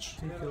very much.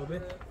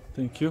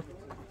 Thank you.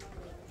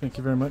 Thank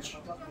you very much.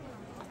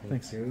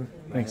 Thanks.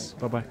 Thanks.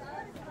 Bye-bye.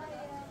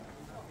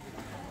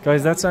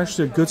 Guys, that's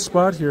actually a good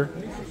spot here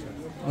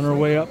on our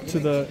way up to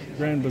the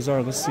Grand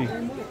Bazaar. Let's see.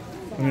 I'm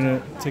going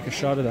to take a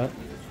shot of that.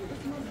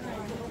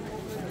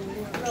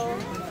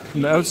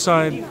 From the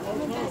outside,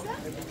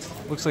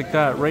 looks like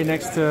that. Right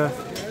next to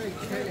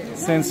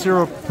San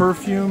Siro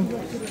Perfume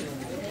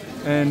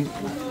and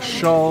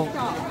Shawl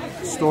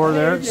store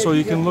there. So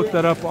you can look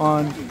that up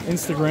on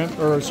Instagram,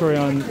 or sorry,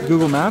 on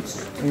Google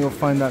Maps, and you'll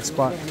find that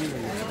spot.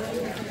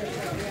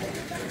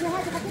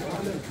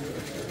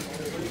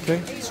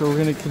 Okay, so we're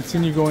going to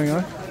continue going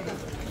on.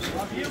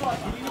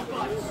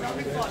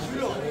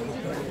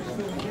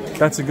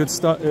 That's a good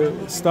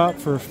stop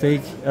for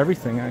fake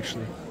everything,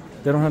 actually.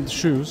 They don't have the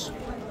shoes,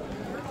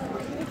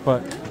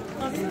 but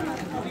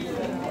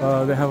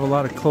They have a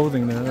lot of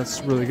clothing there.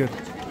 That's really good.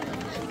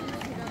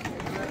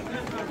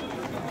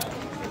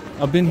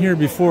 I've been here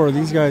before.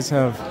 These guys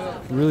have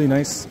really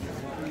nice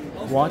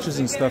watches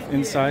and stuff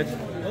inside.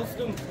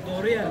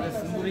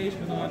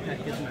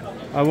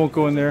 I won't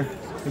go in there.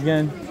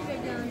 Again,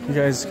 you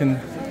guys can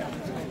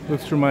look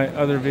through my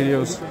other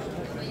videos.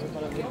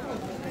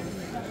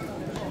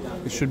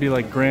 It should be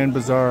like Grand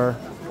Bazaar,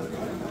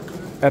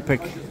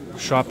 Epic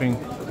Shopping,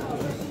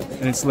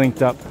 and it's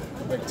linked up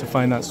to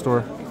find that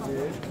store.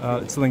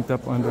 It's linked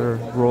up under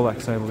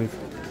Rolex, I believe.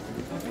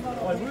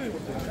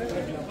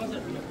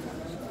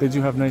 They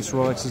do have nice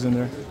Rolexes in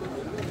there.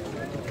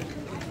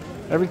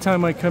 Every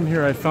time I come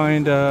here, I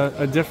find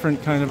a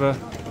different kind of a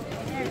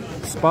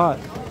spot.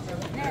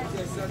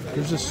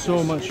 There's just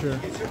so much here,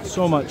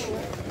 so much.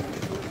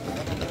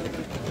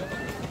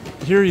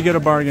 Here you get a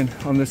bargain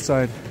on this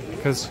side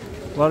because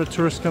a lot of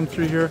tourists come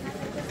through here.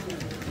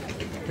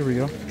 Here we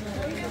go.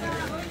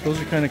 Those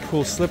are kind of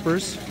cool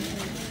slippers.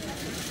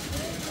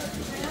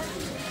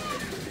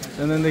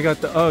 And then they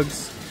got the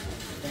Uggs.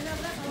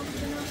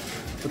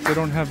 But they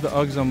don't have the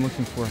Uggs I'm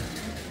looking for.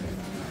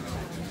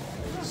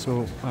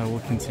 So I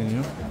will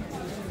continue.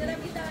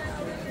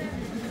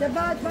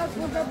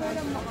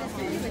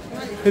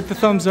 Hit the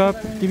thumbs up.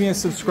 Give me a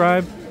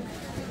subscribe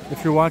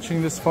if you're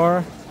watching this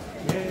far.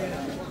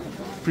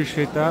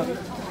 Appreciate that.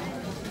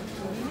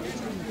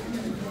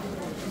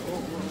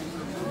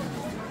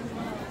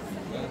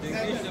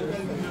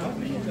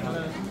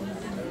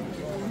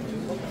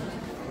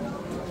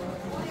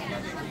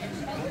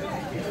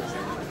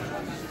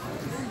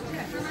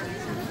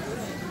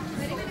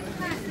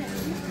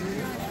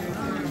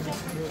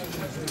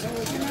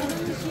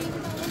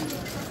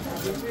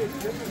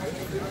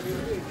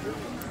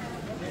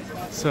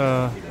 It's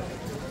a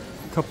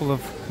couple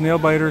of nail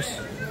biters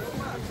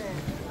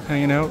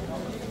hanging out.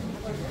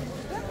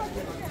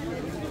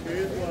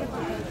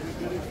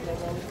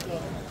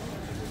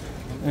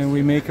 And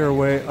we make our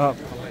way up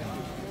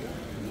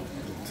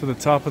to the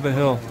top of the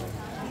hill,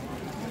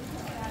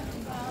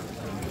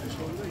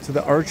 to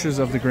the arches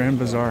of the Grand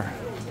Bazaar.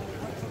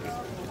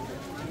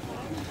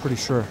 Pretty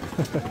sure.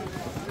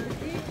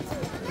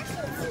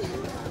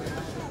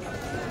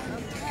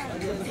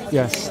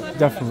 Yes,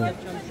 definitely.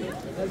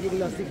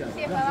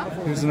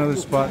 Here's another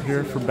spot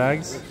here for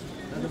bags.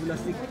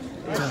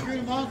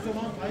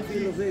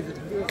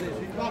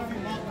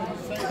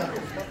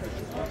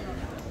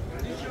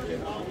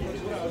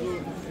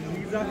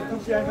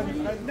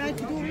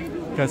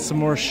 Got some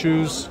more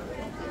shoes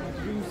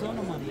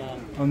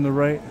on the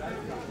right.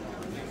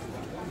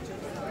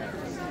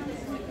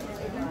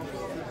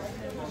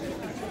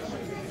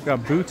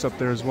 Got boots up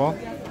there as well.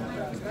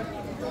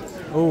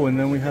 Oh, and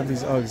then we have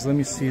these Uggs. Let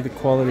me see the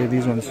quality of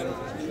these ones.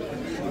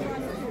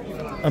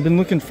 I've been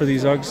looking for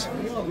these Uggs.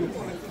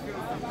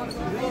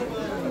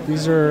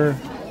 These are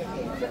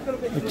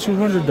like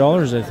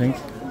 $200, I think.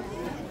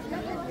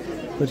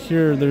 But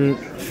here they're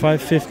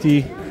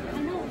 550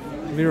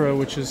 lira,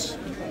 which is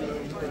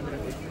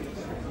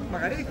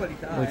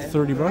like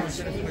 30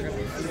 bucks.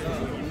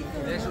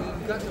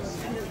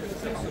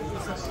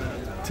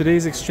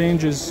 Today's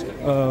exchange is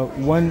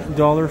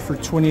 $1 for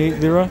 28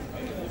 lira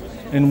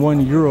and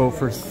 €1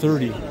 for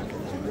 30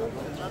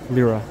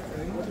 lira.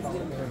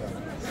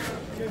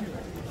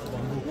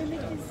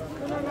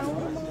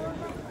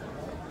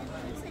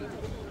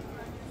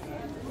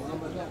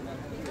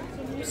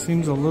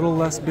 Seems a little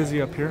less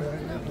busy up here.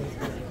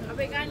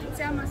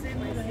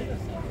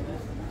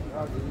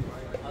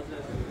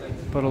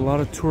 But a lot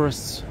of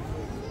tourists.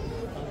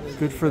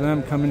 Good for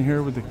them coming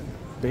here with the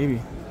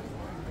baby.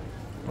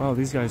 Wow,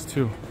 these guys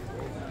too.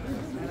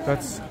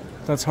 That's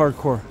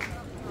hardcore.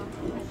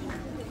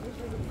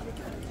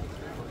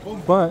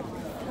 But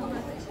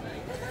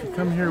if you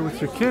come here with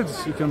your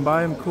kids, you can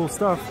buy them cool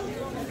stuff.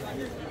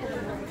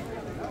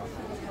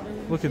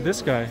 Look at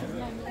this guy.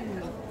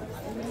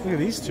 Look at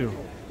these two.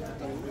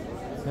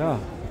 Yeah.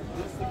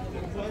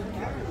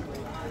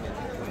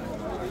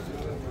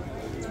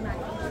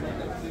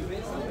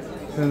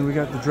 Then we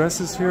got the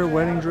dresses here,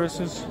 wedding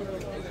dresses.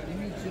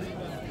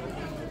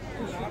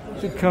 You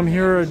could come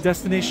here, a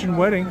destination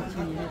wedding.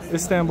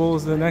 Istanbul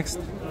is the next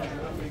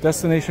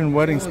destination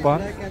wedding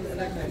spot.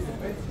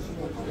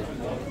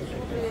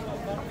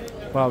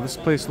 Wow, this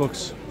place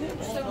looks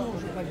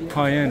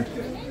high-end.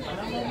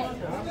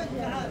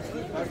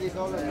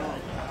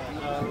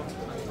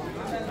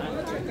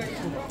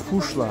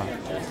 Pusla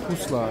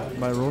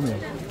by Romeo.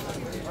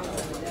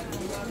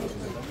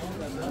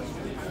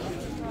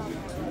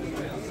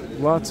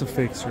 Lots of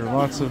fakes here,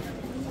 lots of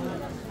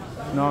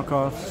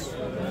knockoffs.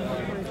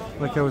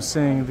 Like I was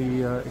saying,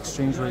 the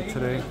exchange rate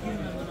today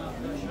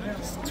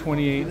is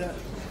 28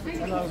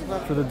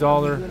 for the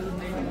dollar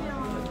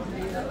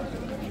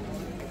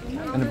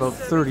and about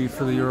 30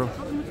 for the euro.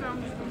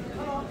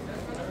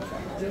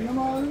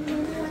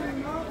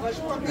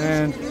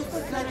 And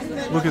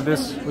look at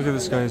this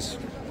guy's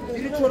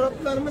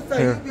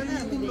hair.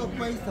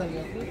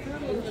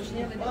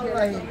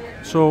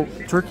 So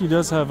Turkey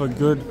does have a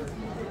good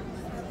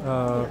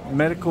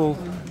medical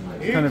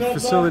kind of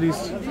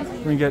facilities where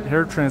you can get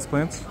hair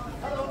transplants.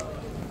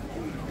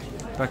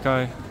 That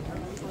guy,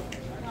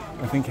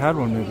 I think, had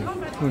one maybe.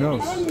 Who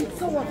knows?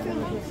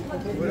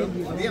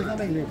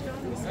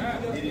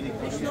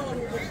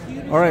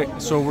 All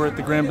right, so we're at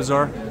the Grand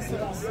Bazaar.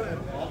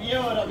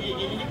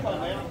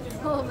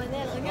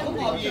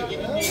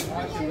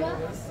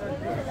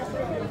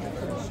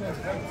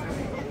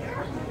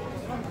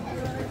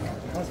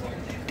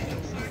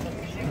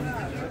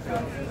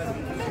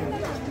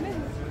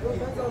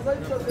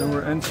 And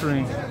we're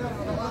entering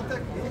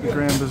the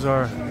Grand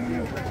Bazaar.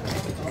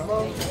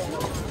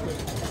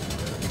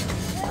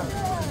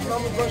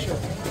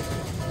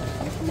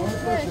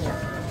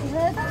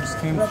 Just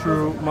came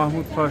through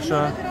Mahmud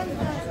Pasha.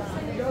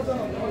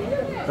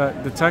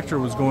 That detector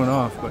was going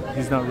off, but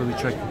he's not really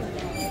checking.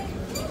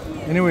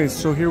 Anyways,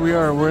 so here we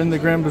are. We're in the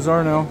Grand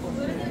Bazaar now,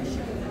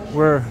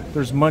 where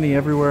there's money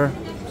everywhere.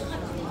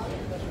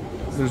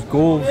 There's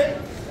gold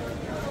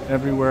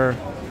everywhere,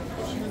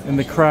 and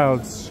the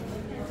crowds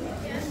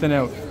thin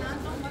out.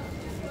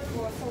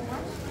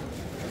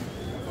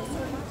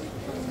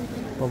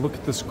 Well, look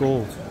at this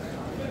gold.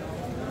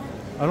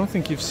 I don't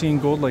think you've seen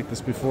gold like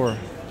this before.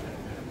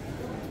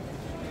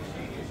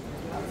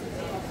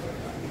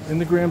 In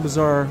the Grand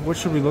Bazaar, what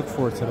should we look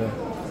for today?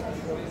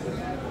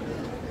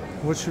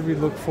 What should we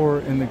look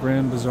for in the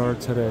Grand Bazaar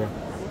today?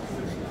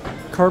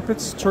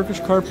 Carpets, Turkish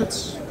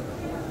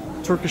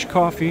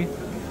coffee.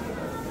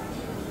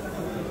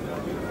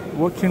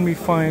 What can we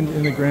find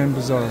in the Grand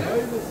Bazaar?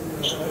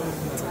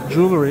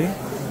 Jewelry.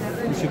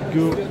 We should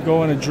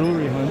go on a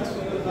jewelry hunt.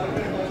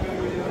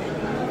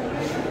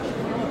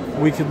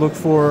 We could look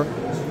for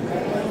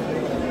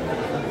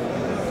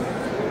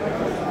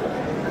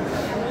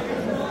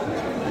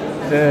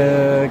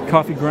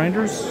coffee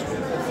grinders.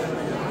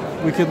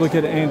 We could look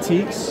at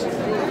antiques.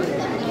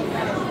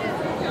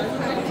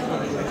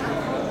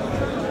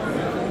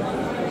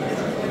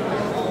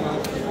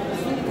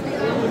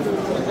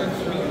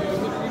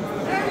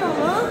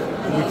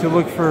 We could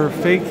look for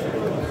fake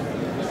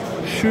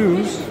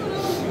shoes.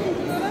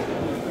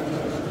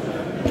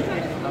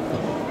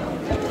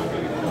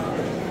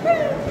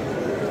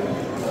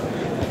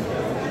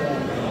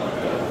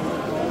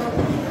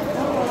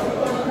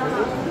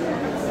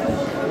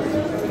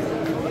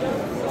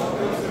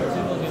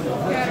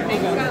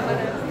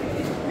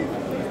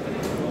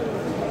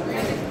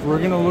 We're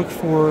gonna look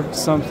for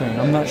something.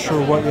 I'm not sure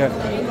what yet.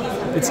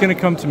 It's gonna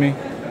come to me.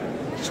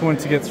 Just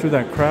wanted to get through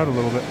that crowd a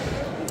little bit.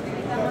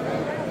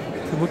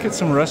 Look at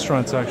some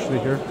restaurants actually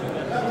here.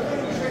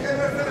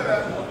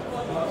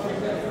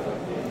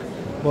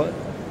 Well,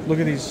 look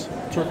at these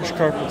Turkish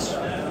carpets.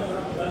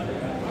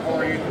 How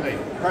are you today?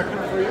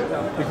 Pregnant for you?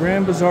 The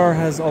Grand Bazaar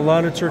has a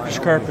lot of Turkish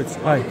carpets.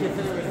 Hi.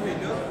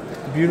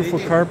 Beautiful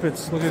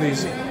carpets. Look at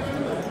these.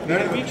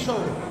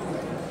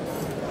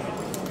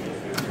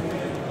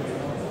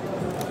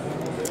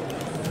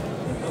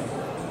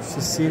 It's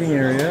a seating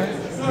area.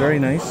 Very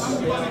nice.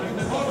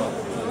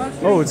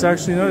 Oh, it's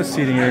actually not a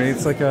seating area.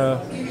 It's like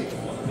a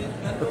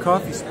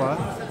coffee spot.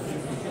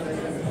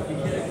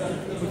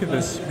 Look at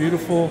this.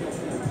 Beautiful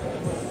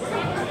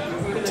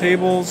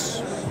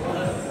tables,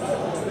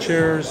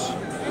 chairs.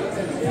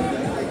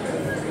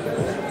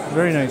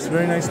 Very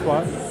nice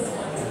spot.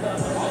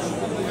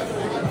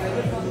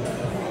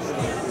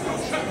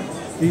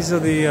 These are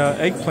the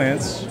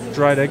eggplants,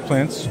 dried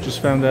eggplants. Just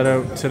found that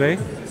out today.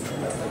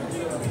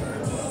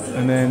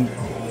 And then,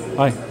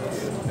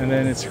 and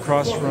then it's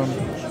across from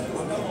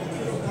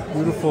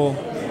beautiful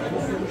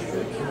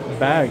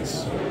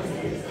bags,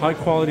 high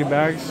quality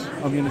bags.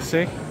 I'm gonna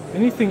say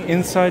anything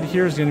inside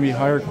here is gonna be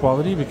higher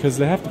quality because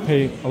they have to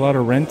pay a lot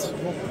of rent,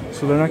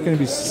 so they're not gonna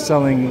be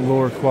selling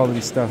lower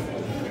quality stuff.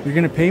 You're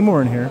gonna pay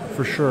more in here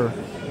for sure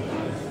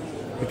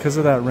because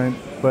of that rent,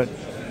 but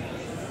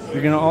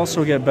you're gonna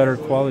also get better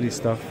quality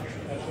stuff.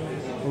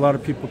 A lot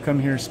of people come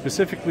here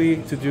specifically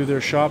to do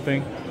their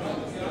shopping.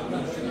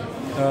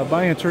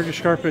 Buying a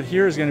Turkish carpet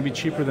here is going to be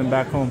cheaper than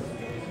back home,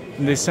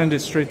 and they send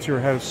it straight to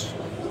your house.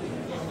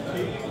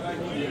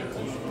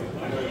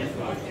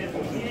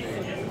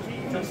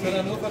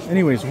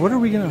 Anyways, what are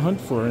we going to hunt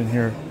for in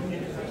here?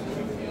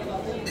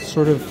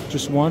 Sort of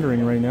just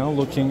wandering right now,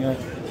 looking at,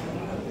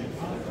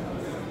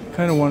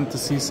 kind of wanted to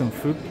see some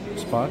food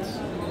spots.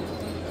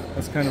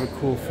 That's kind of a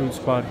cool food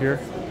spot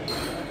here.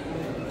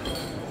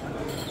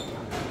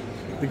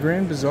 The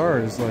Grand Bazaar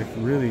is like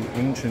really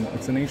ancient.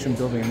 It's an ancient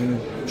building. I'm going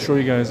to show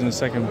you guys in a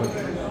second, but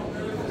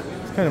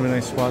it's kind of a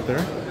nice spot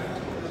there.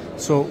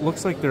 So it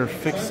looks like they're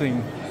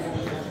fixing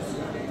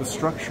the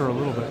structure a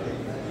little bit.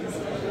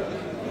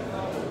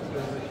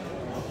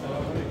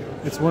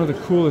 It's one of the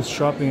coolest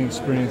shopping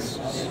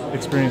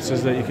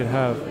experiences that you could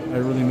have. I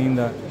really mean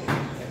that.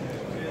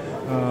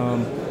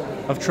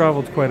 I've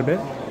traveled quite a bit,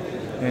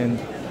 and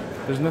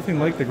there's nothing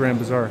like the Grand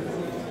Bazaar.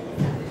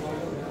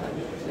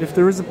 If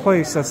there is a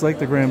place that's like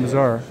the Grand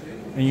Bazaar,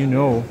 and you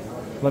know,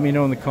 let me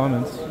know in the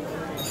comments.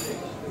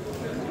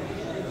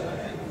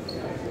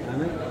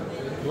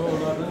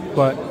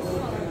 But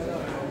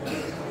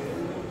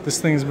this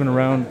thing's been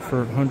around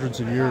for hundreds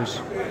of years.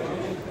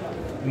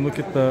 And look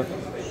at the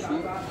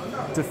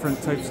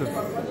different types of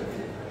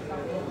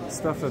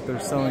stuff that they're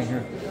selling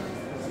here.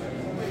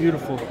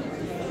 Beautiful,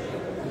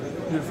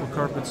 beautiful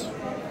carpets.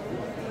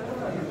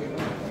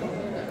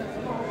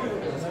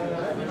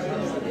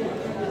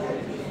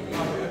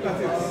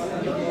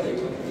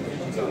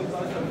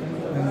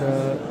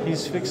 And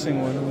he's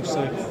fixing one, it looks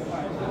like.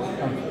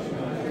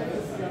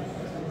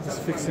 He's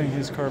fixing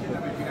his carpet.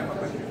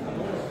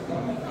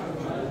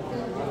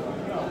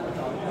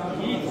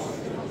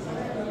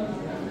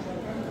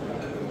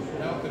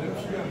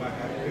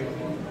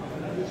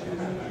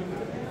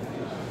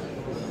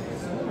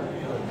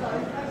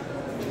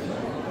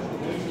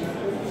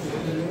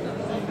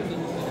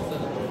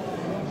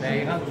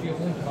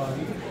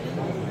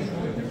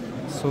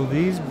 So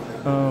these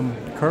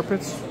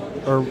carpets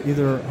are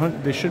either,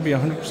 they should be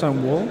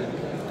 100% wool,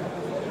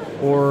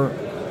 or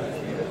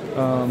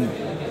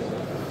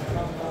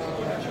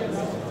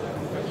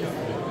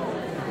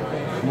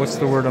what's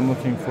the word I'm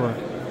looking for?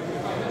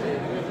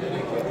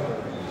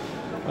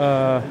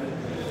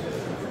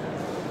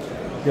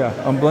 Yeah,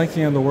 I'm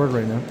blanking on the word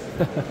right now.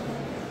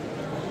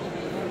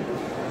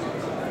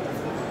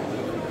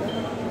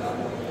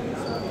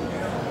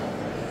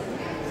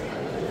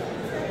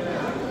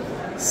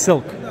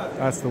 Silk,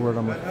 that's the word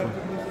I'm looking for.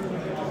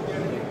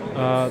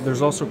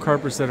 There's also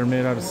carpets that are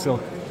made out of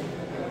silk.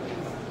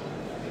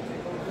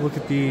 Look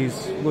at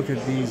these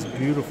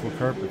beautiful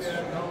carpets.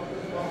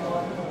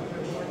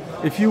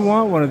 If you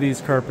want one of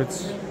these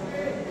carpets,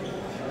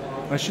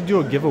 I should do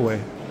a giveaway.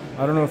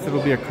 I don't know if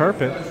it'll be a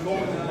carpet.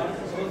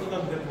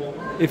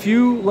 If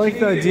you like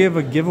the idea of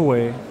a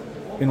giveaway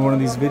in one of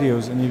these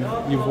videos and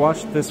you've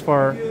watched this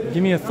far,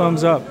 give me a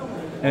thumbs up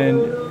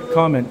and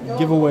comment,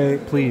 giveaway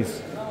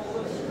please.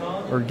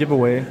 Or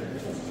giveaway.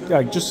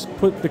 Yeah, just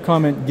put the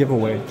comment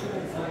giveaway.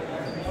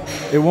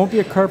 It won't be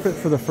a carpet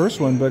for the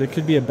first one, but it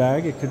could be a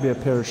bag, it could be a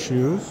pair of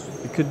shoes,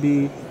 it could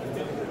be,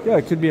 yeah,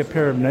 it could be a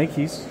pair of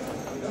Nikes.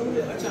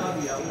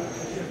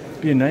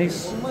 It'd be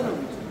nice.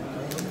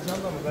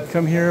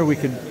 Come here, we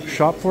could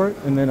shop for it,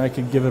 and then I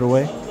could give it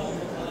away.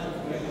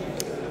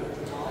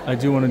 I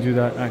do want to do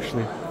that,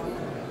 actually.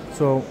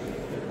 So,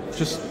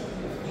 just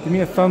give me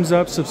a thumbs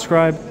up,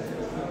 subscribe,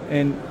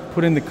 and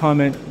put in the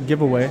comment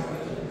giveaway.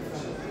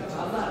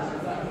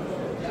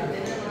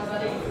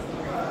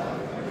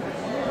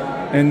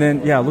 And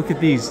then, yeah, look at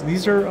these.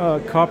 These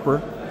are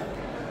copper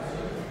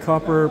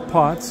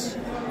pots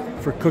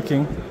for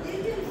cooking.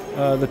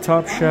 The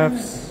top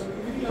chefs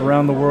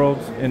around the world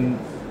in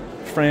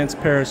France,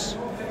 Paris,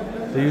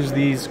 they use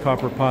these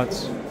copper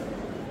pots.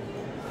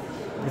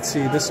 Let's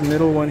see, this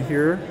middle one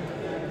here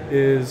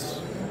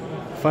is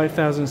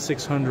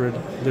 5,600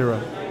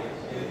 lira.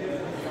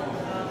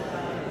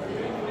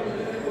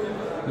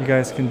 You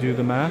guys can do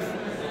the math.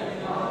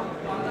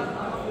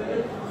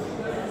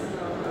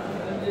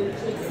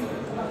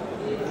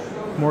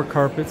 More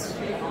carpets.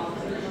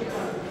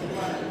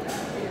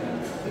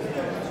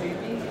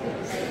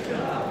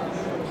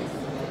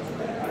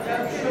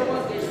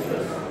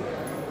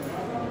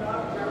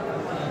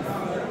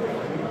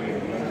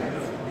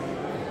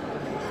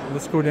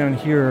 Let's go down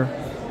here.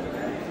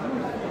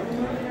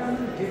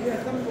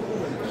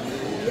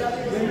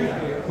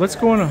 Let's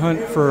go on a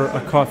hunt for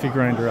a coffee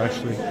grinder,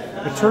 actually.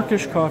 A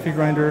Turkish coffee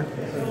grinder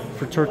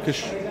for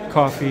Turkish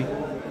coffee.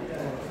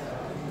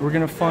 We're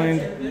gonna find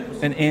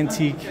an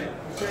antique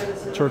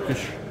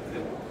Turkish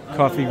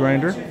coffee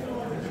grinder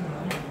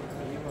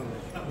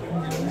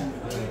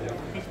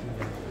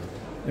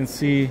and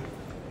see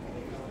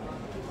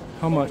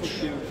how much.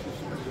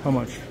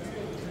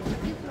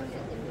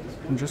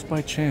 And just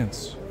by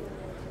chance,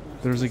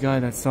 there's a guy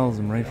that sells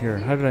them right here.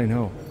 How did I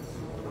know?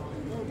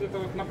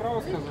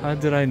 How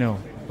did I know?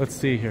 Let's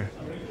see here.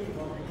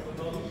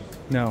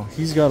 Now,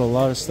 he's got a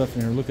lot of stuff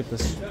in here. Look at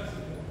this.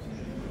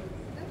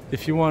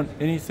 If you want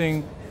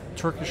anything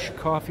Turkish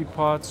coffee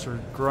pots or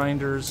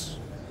grinders,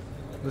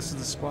 this is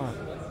the spot.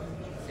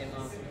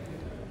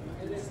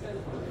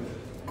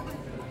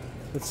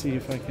 Let's see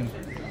if I can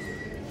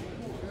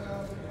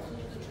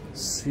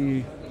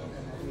see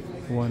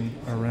one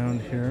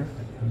around here.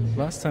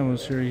 Last time I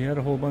was here, he had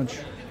a whole bunch.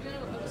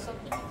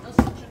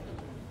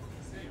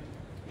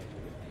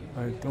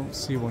 I don't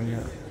see one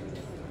yet.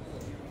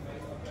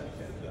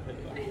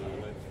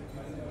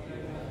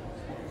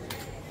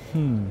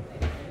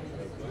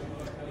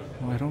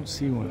 Well, I don't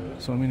see one,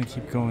 so I'm going to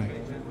keep going.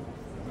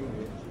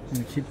 I'm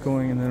going to keep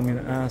going, and then I'm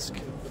going to ask.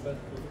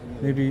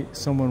 Maybe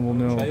someone will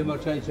know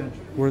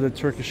where the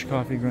Turkish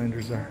coffee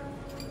grinders are.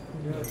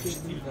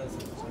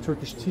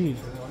 Turkish tea.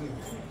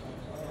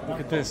 Look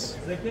at this.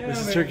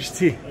 This is Turkish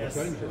tea.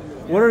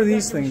 What are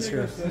these things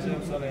here?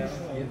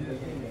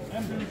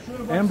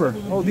 Amber.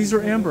 Oh, these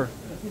are amber.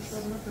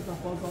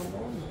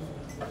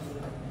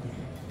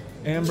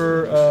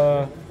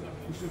 Amber,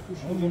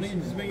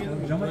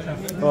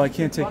 oh, I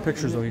can't take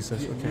pictures though, he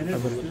says. Okay, I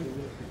better.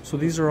 So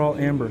these are all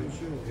amber.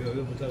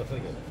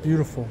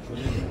 Beautiful.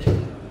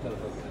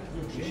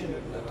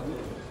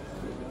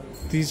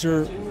 These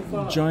are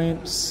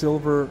giant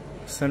silver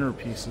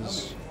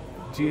centerpieces.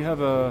 Do you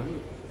have a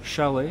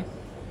chalet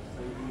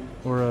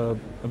or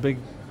a big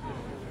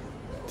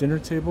dinner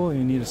table and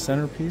you need a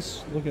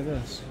centerpiece, look at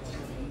this.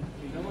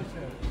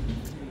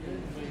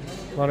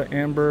 A lot of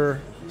amber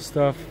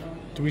stuff.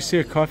 Do we see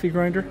a coffee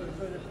grinder?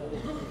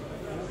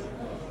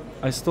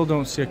 I still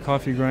don't see a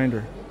coffee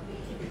grinder.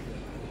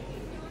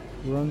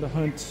 We're on the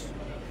hunt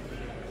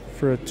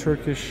for a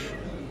Turkish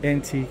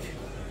antique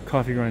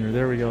coffee grinder.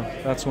 There we go.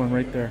 That's one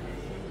right there.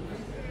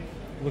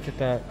 Look at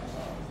that.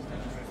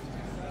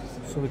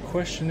 So the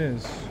question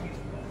is,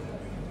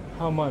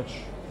 how much?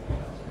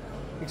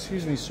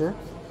 Excuse me, sir.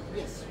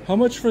 Yes. How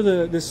much for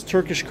this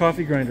Turkish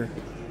coffee grinder?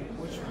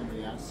 Which one do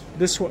you ask?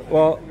 This one.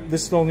 Well,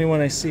 this is the only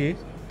one I see.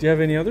 Do you have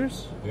any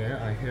others? Yeah,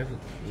 I have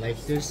like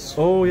this.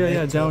 Oh yeah,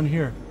 yeah, down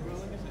here.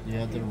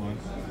 The other one.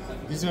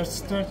 These are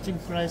starting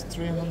price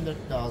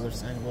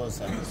 $300 and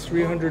goes up.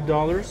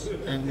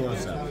 $300. And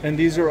goes up. And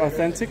these are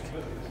authentic?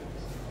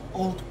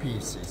 Old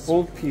pieces.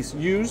 Old piece.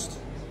 Used?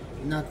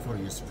 Not for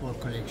use, for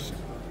collection.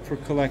 For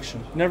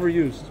collection. Never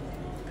used.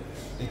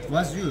 It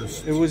was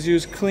used. It was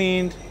used,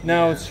 cleaned.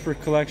 Now Yeah. it's for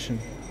collection.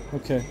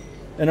 Okay.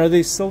 And are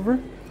they silver?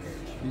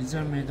 These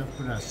are made of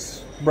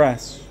brass.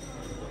 Brass.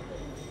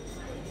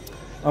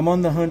 I'm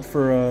on the hunt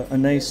for a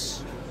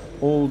nice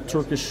old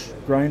Turkish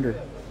grinder.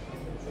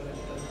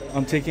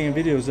 I'm taking a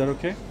video. Is that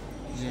okay?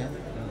 Yeah.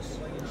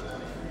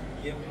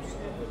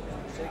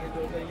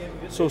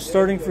 So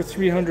starting for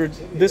 300.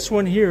 This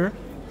one here.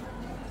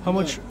 How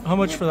much? How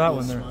much for that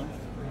one there?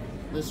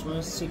 This one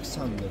is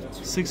 $600.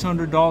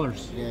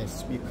 $600.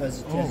 Yes,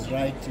 because it has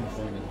writing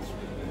on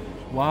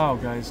it. Wow,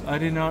 guys! I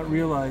did not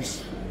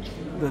realize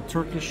the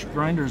Turkish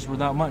grinders were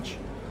that much.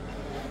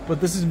 But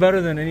this is better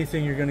than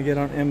anything you're going to get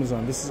on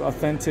Amazon. This is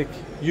authentic,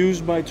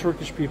 used by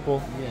Turkish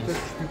people.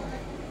 Yes.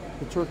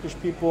 The Turkish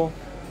people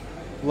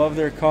love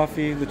their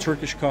coffee, the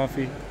Turkish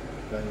coffee.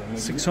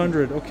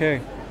 600,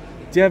 okay.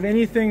 Do you have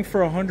anything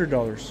for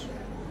 $100?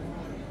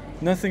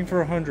 Nothing for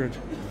 100.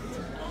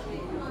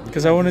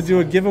 Because I want to do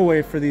a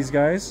giveaway for these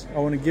guys. I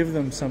want to give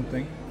them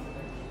something.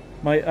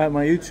 At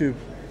my YouTube.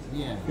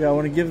 Yeah, I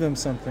want to give them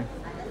something.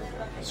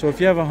 So if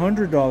you have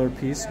 $100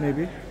 piece,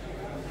 maybe.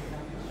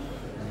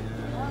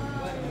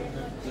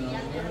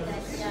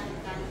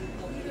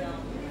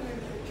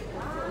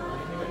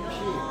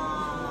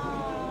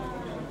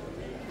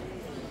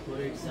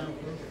 For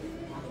example,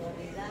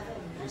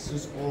 this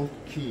is old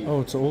key.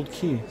 Oh, it's an old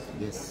key.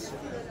 Yes.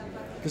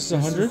 This is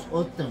 100? This is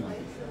Ottoman.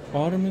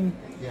 Ottoman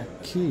Yeah.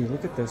 key.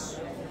 Look at this.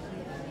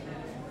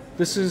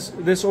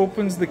 This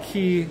opens the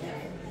key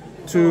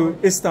to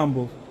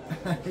Istanbul.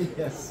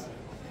 Yes.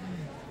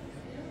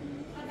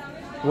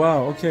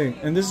 Wow, okay.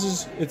 And this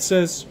is, it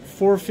says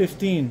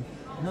 415.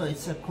 No,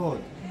 it's a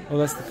code. Oh,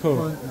 that's the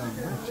code. Code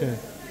number. Okay.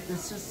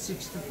 This is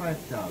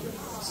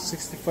 $65.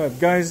 65.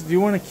 Guys, do you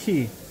want a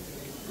key?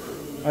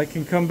 I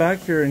can come back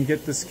here and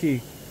get this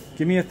key.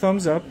 Give me a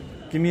thumbs up.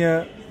 Give me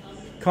a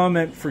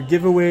comment for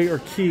giveaway or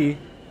key.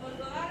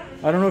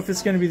 I don't know if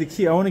it's going to be the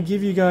key. I want to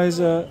give you guys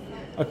a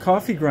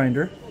coffee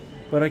grinder,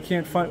 but I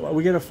can't find.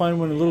 We got to find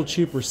one a little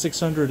cheaper.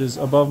 600 is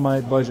above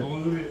my budget.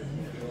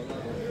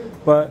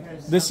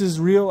 But this is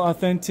real,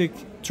 authentic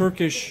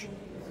Turkish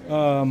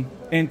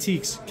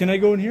antiques. Can I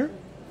go in here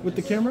with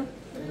the camera?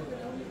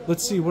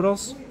 Let's see what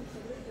else.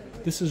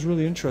 This is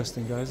really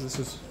interesting, guys. This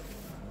is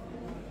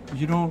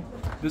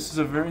This is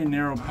a very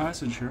narrow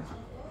passage here.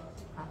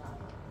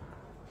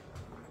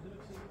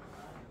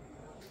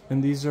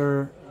 And these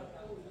are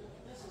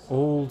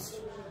old,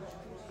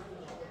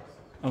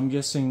 I'm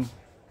guessing,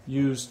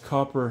 used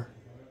copper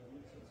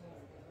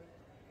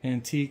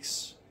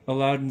antiques.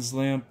 Aladdin's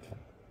lamp,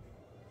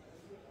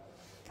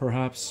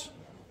 perhaps.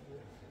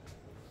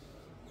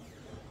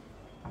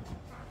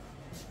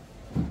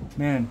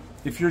 Man,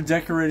 if you're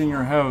decorating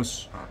your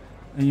house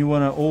and you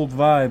want an old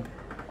vibe,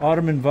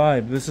 Ottoman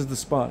vibe, this is the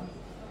spot.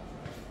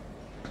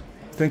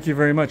 Thank you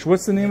very much.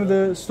 What's the name of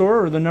the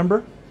store or the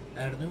number?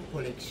 Erdun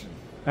Collection.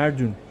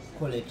 Erdun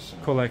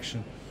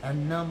Collection.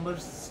 And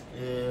numbers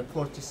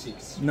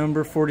 46.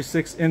 Number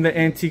 46 in the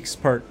antiques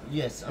part.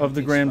 Yes. Of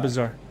the Grand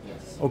Bazaar.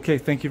 Yes. Okay,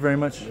 thank you very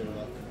much. You're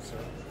welcome, sir.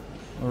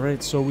 All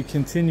right, so we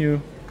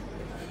continue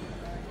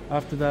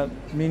after that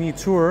mini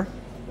tour.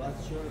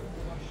 What's your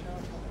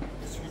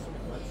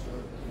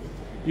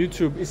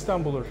YouTube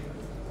Istanbul'ur.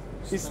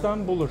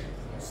 Istanbul'ur.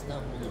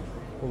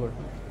 Istanbul?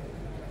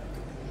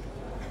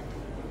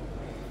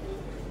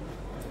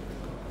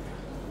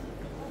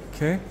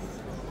 Okay,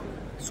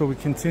 so we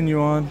continue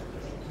on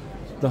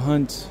the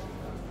hunt.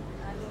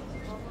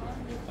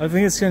 I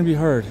think it's going to be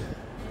hard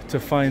to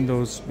find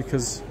those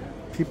because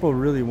people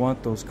really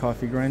want those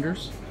coffee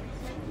grinders.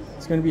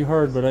 It's going to be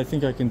hard, but I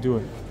think I can do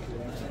it.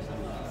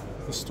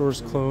 The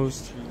store's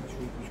closed.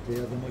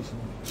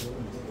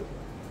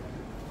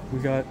 We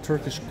got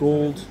Turkish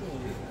gold.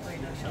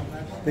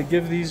 They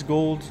give these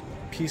gold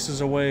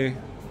pieces away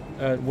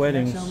at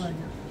weddings,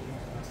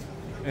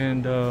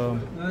 and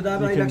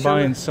you can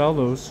buy and sell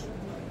those.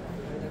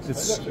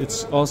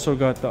 It's also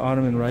got the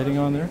Ottoman writing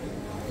on there,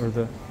 or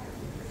the,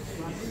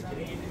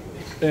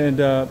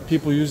 and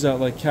people use that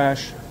like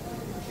cash.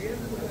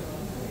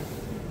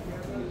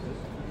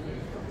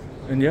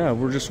 And yeah,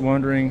 we're just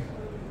wandering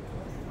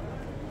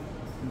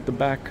the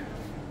back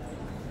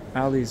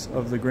alleys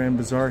of the Grand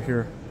Bazaar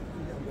here,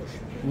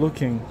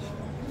 looking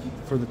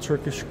for the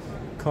Turkish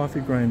coffee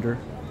grinder.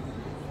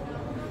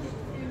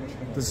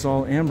 This is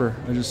all amber.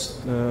 I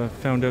just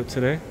found out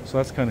today, so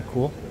that's kind of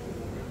cool.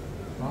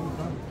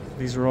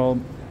 These are all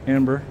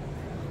amber.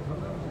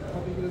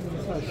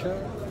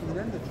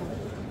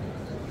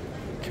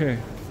 Okay,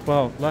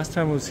 wow, last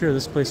time I was here,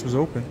 this place was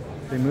open.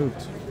 They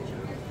moved.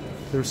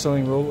 They were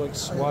selling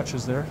Rolex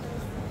watches there.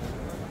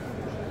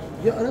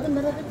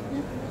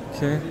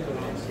 Okay.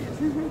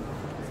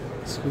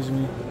 Excuse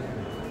me.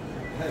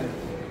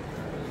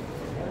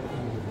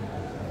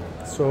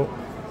 So,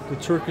 the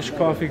Turkish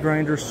coffee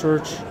grinder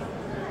search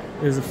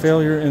is a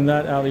failure in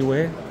that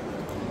alleyway.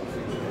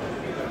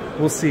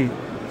 We'll see.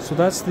 So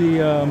that's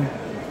the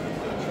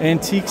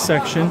antique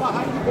section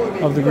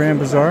of the Grand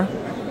Bazaar.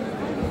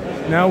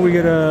 Now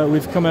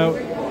we've come out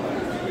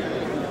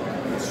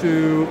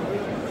to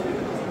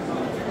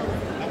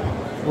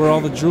where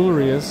all the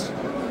jewelry is.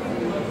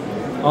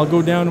 I'll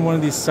go down to one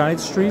of these side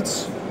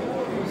streets.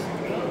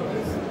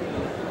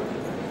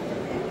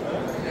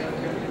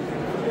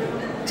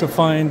 To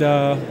find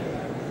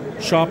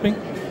shopping.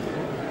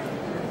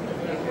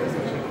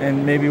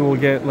 And maybe we'll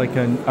get like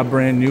a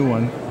brand new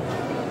one.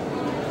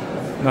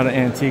 Not an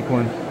antique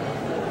one.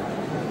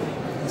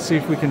 Let's see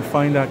if we can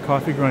find that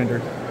coffee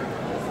grinder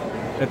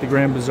at the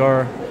Grand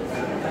Bazaar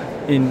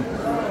in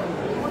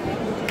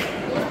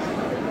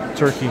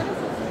Turkey.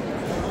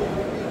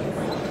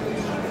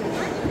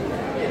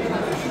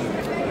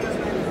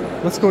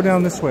 Let's go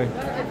down this way.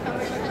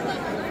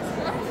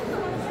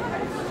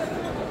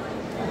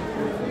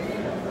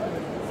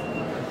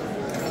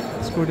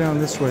 Let's go down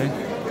this way.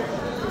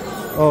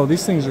 Oh,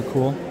 these things are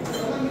cool.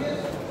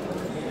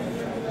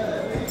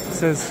 It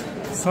says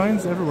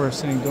signs everywhere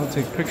saying don't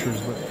take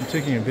pictures, but I'm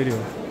taking a video.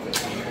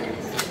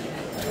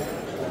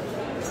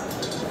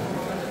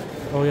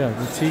 Oh yeah,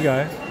 the tea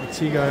guy. The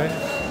tea guy.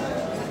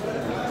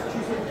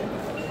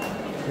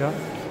 Yeah.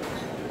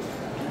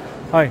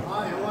 Hi.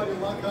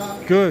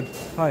 Good.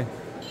 Hi.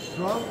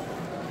 From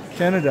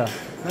Canada.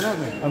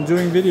 Canada. I'm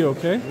doing video,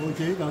 okay?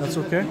 Okay, That's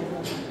okay.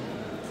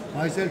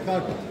 I sell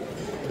carpet.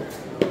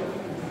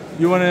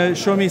 You want to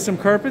show me some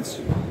carpets?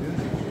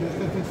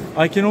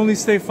 I can only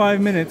stay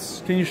 5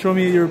 minutes. Can you show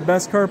me your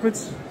best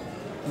carpets?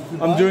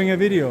 I'm doing a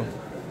video.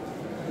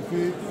 If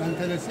you're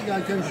interested,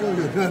 I can show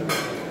you.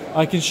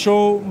 I can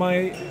show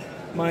my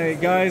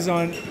guys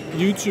on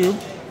YouTube,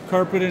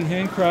 Carpet and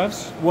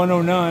Handcrafts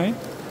 109.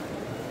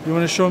 You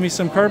want to show me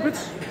some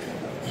carpets?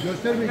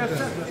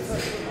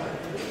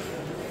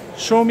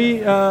 Show me.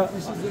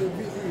 This is a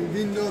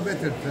window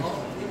better.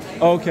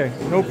 Okay,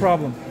 no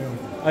problem.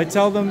 I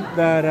tell them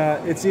that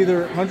it's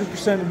either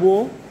 100%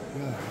 wool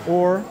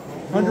or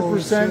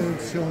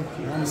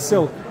 100%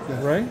 silk,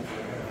 right?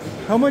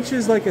 How much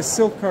is like a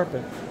silk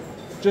carpet?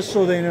 Just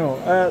so they know.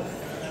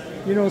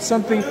 You know,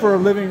 something for a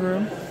living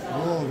room.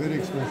 Oh, very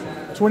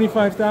expensive.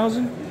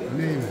 25,000?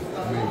 Maybe.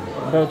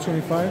 About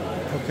 25?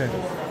 Okay.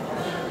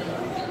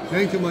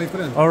 Thank you, my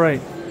friend. All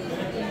right.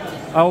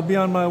 I'll be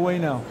on my way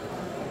now.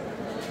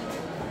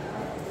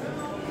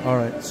 All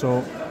right,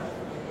 so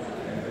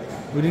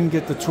we didn't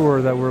get the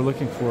tour that we're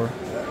looking for,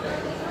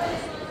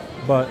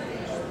 but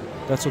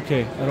that's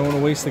okay. I don't want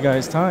to waste the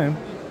guy's time,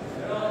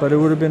 but it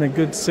would have been a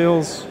good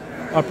sales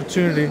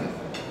opportunity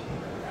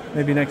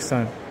maybe next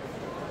time.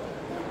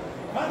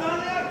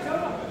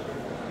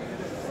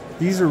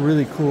 These are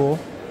really cool,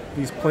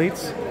 these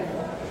plates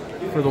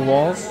for the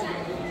walls.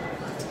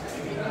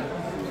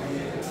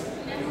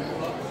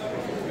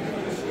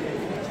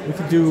 We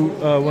could do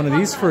one of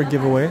these for a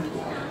giveaway.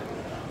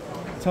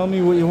 Tell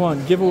me what you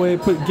want. Giveaway,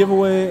 put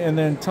giveaway, and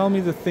then tell me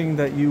the thing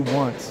that you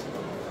want.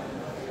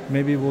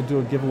 Maybe we'll do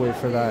a giveaway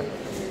for that.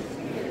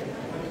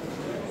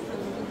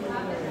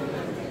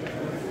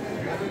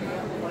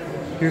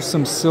 Here's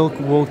some silk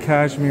wool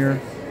cashmere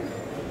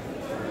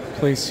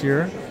place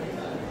here.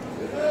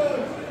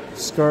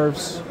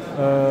 Scarves,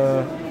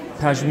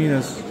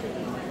 pashminas.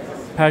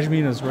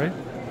 Pashminas, right?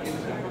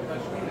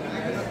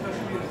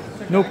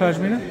 No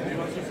pashmina?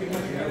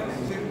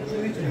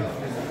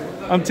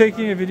 I'm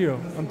taking a video.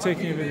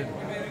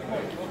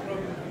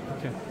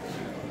 Okay.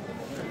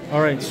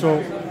 All right,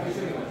 so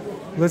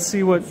let's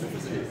see what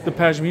the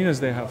pashminas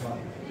they have.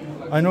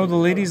 I know the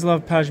ladies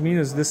love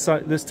pashminas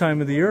this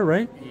time of the year,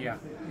 right? Yeah.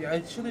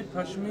 Actually,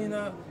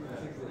 pashmina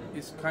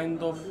is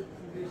kind of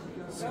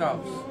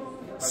scarves.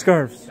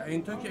 Scarves.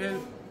 In Turkey,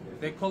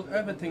 they call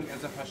everything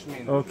as a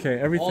pashmina. Okay,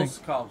 everything. All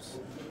scarves.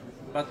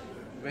 But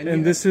when and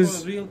you this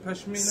is real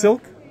pashmina,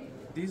 silk?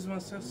 These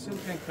ones are silk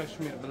and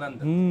cashmere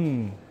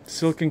blended.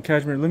 Silk and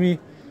cashmere.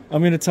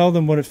 I'm going to tell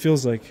them what it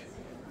feels like.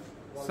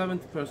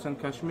 70%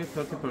 cashmere,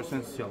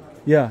 30% silk.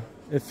 Yeah,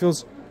 it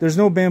feels... There's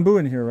no bamboo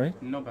in here, right?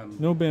 No bamboo.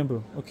 No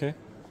bamboo, okay.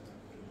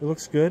 It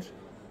looks good.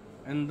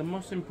 And the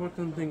most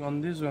important thing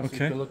on these ones,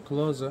 okay. if you look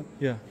closer,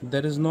 yeah,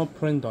 there is no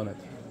print on it.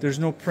 There's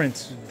no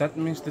print. That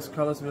means these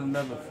colors will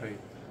never fade.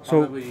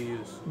 So However you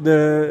use.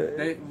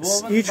 They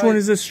woven each by- one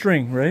is a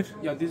string, right?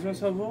 Yeah, these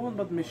ones are woven,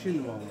 but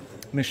machine woven.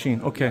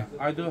 Machine. Okay.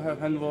 I do have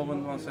hand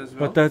woven ones as well.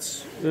 But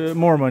that's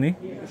more money.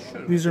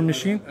 Sure. These are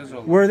machine. As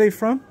well. Where are they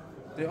from?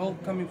 They're all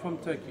coming from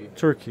Turkey.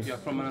 Turkey. Yeah,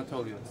 from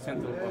Anatolia,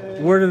 central part.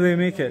 Where do they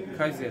make it?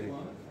 Kayseri.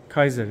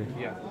 Kayseri.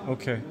 Yeah.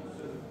 Okay.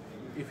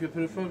 If you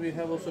prefer, we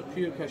have also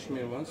pure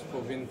cashmere ones for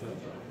winter.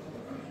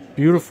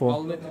 Beautiful.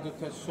 I'll let you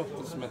touch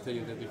softest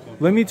material that you can.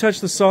 Let me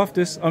touch the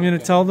softest. I'm going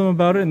to tell them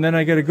about it, and then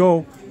I got to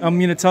go. I'm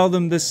going to tell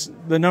them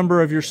the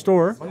number of your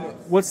store.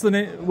 What's the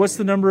name? What's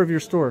the number of your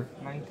store?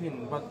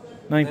 19,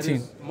 but 19. there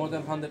is more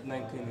than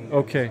 119. In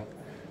Okay. there.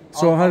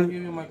 So I'll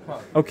give you my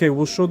card. Okay,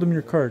 we'll show them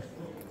your card.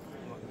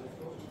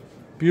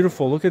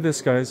 Beautiful. Look at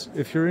this, guys.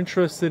 If you're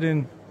interested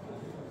in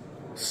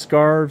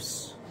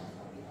scarves,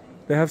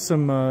 they have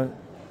some.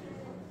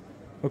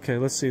 Okay,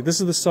 let's see.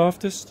 This is the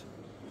softest.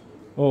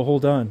 Oh,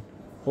 hold on.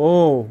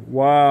 Oh,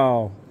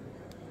 wow.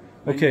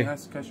 When Okay. you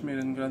ask Kashmir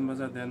in Grand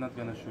Bazaar, they're not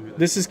gonna show you.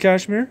 This is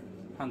cashmere?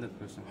 100%.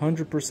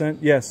 100%.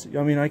 Yes.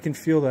 I mean, I can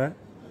feel that.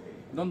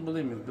 Don't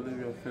believe me, believe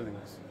your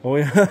feelings. Oh,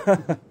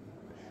 yeah.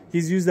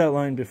 He's used that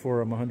line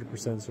before. I'm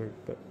 100% certain.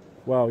 But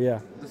wow, yeah.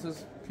 This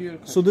is pure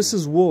cashmere. So this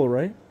is wool,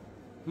 right?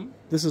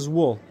 This is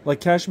wool. Like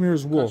cashmere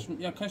is wool.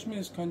 Yeah, cashmere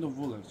is kind of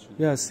wool actually.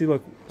 Yeah, see,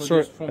 look. Sorry,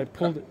 Produced from I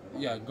pulled it.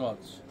 Yeah,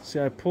 gods. See,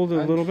 I pulled it a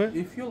And little bit.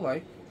 If you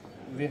like,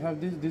 we have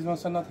these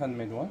ones are not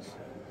handmade ones.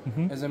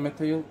 As a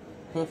material,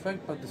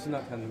 perfect, but this is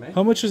not handmade.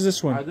 How much is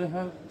this I one? do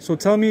have. So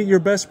tell me your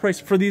best price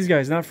for these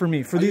guys, not for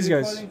me. For Are these you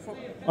guys.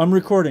 recording I'm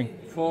recording.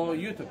 for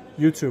YouTube.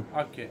 YouTube.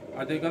 Okay.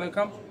 Are they gonna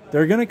come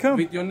They're gonna come.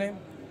 with your name?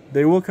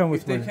 They will come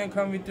with If they me. can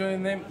come with your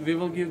name, we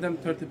will give them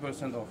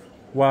 30% off.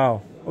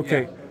 Wow.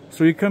 Okay. Yeah.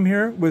 So you come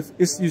here with,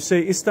 you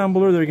say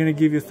Istanbuler, they're gonna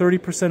give you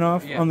 30%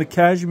 off Yeah. on the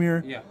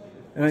cashmere. Yeah.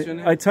 And What's your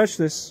name? I touch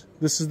this.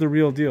 This is the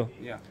real deal.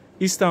 Yeah.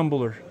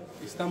 Istanbuler.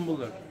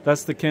 Istanbuler.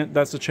 That's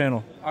the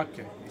channel.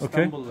 Okay.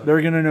 Okay. Istanbuler.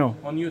 They're gonna know.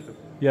 On YouTube.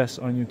 Yes,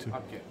 on YouTube.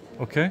 Okay.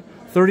 Okay.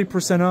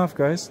 30% off,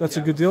 guys. That's a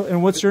Yeah. good deal.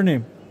 And what's your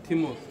name?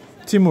 Timur.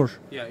 Timur.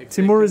 Yeah. If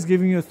Timur they is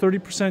giving you a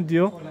 30%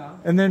 deal.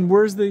 And then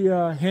where's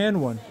the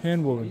hand one?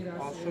 Hand woven. can,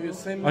 I'll show you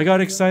same. I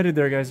got excited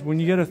there, guys. When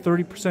you get a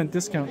 30%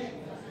 discount,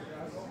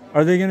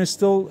 are they going to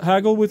still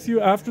haggle with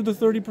you after the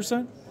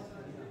 30%?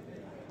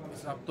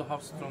 It's up to how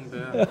strong they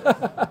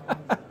are.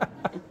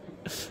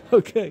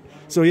 Okay.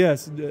 So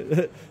yes,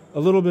 a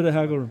little bit of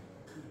haggle room.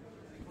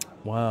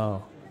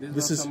 Wow.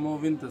 This is more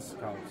winter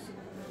scarves.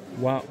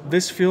 Wow.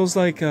 This feels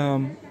like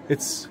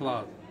it's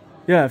Cloud.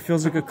 yeah, it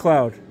feels like a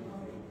cloud.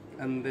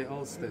 And they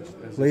all stitched.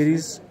 as you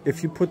Ladies,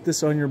 if you put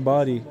this on your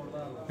body,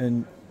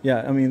 and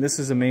yeah, I mean this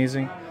is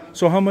amazing.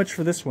 So how much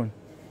for this one?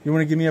 You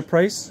want to give me a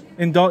price?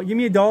 In give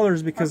me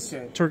dollars because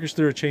Okay. Turkish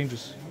lira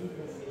changes.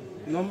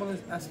 see. Normally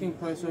asking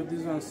price of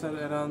these ones are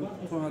around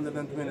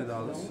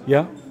 $220.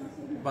 Yeah.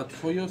 But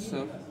for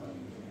yourself,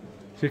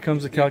 Here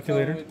comes the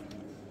calculator.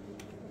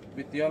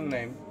 with your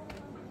name,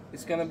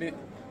 it's gonna be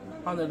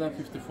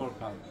 $154.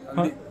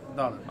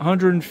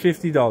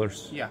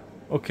 $150. Yeah.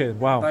 Okay.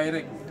 Wow.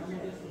 Direct.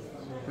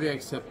 We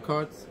accept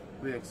cards.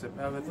 We accept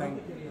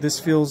everything. This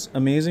feels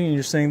amazing, and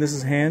you're saying this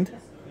is hand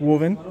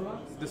woven.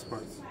 This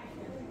parts.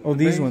 Oh,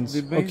 these Base- ones.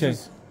 The base Okay.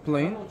 is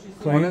plain.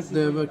 Plain. On it,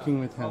 they're working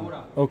with hand.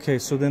 Okay,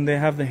 so then they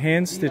have the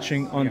hand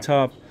stitching on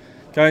top.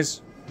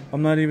 Guys,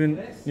 I'm not even,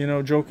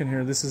 joking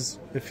here.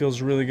 It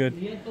feels really good.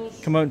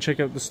 Come out and check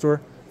out the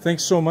store.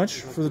 Thanks so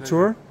much for the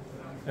tour.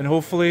 And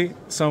hopefully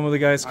some of the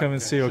guys come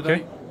and see, Should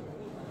okay?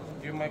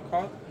 I give my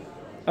card?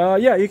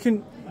 Yeah, you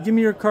can give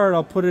me your card.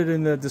 I'll put it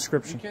in the You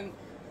description. can.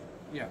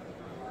 Yeah.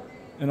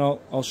 And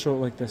I'll show it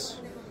like this.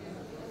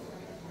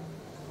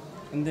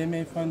 And they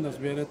may find us.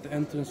 We are at the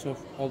entrance of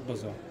Old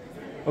Bazaar.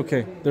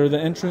 Okay, they're the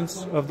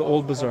entrance of the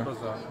old bazaar.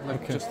 Bazaar,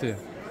 like Okay. just here.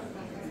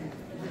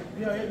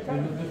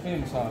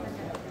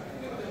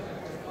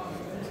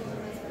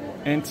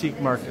 Antique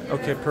market.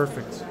 Okay,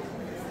 perfect.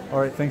 All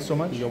right, thanks so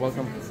much. You're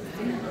welcome.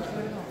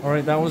 All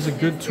right, that was a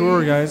good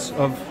tour, guys,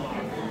 of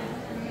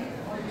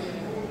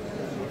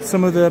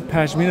some of the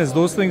pashminas.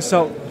 Those things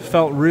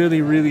felt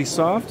really, really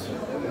soft,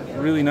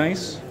 really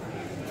nice.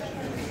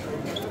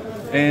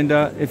 And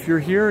if you're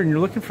here and you're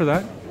looking for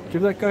that,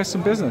 give that guy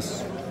some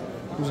business.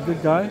 He's a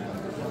good guy.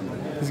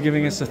 He's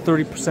giving us a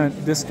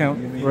 30%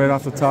 discount right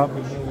off the top.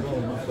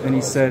 And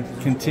he said,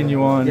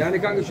 continue on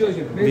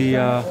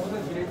the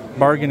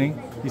bargaining.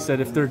 He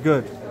said, if they're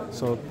good.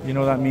 So,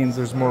 that means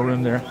there's more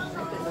room there.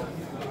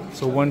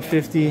 So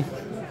 $150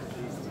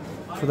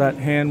 for that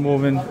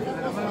hand-woven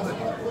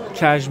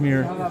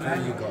cashmere.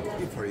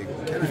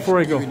 Before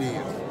I go,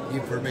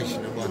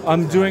 Information about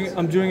I'm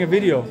doing a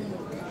video.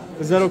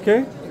 Is that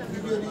okay?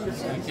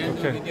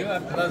 Okay. Video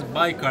plus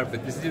buy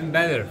carpet. This is even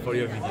better for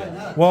your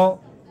video.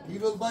 Well, he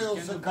will buy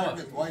also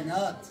carpet, why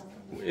not?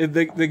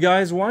 the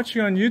guys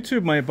watching on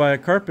YouTube might buy a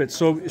carpet,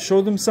 so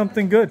show them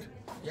something good.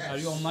 Are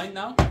you online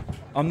now?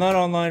 I'm not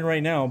online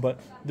right now, but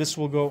this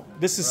will go.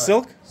 This is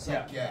silk?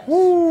 Yes.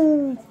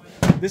 Woo!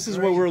 This is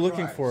what we're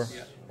looking for.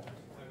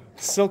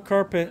 Silk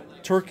carpet,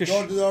 Turkish.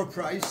 Door-to-door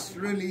price,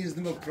 really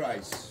reasonable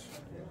price.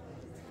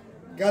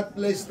 God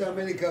bless the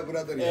America,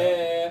 brother.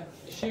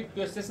 Işık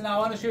göstersin. I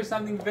want to show you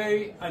something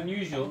very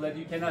unusual that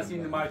you cannot see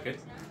in the market.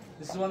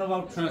 This is one of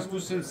our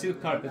translucent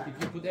silk carpet.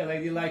 If you put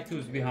LED light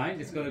tubes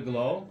behind, it's gonna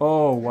glow.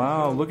 Oh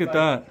wow, look at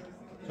that.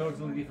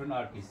 Totally different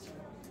art piece.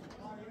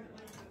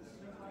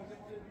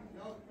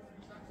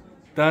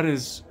 That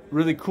is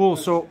really cool.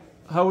 So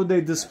how would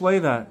they display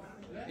that?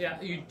 Yeah,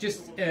 you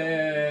just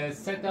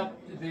set up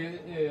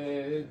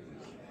the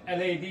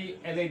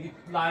LED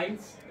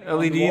lines.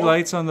 LED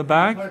lights on the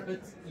back?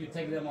 Carpet, you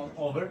take them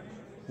over.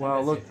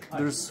 Wow, look, it.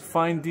 there's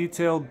fine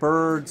detail,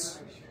 birds.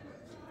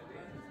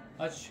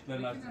 Aç,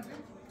 Bernard.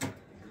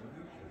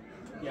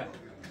 Yeah.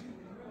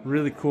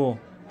 Really cool.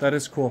 That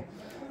is cool.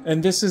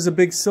 And this is a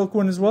big silk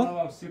one as One well?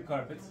 of our silk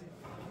carpets.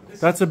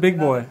 That's a big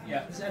boy.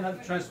 Yeah, this is another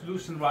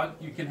translucent rug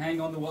you can hang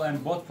on the wall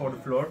and both for the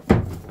floor.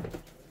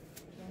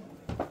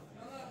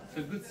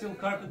 So good silk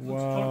carpet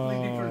looks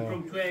totally different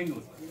from two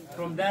angles.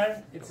 From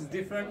there, it's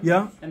different.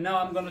 Yeah. And now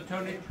I'm gonna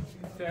turn it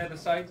to the other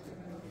side.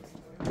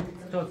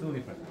 Totally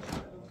different.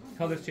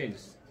 Color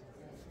changes.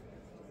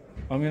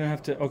 I'm gonna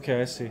have to,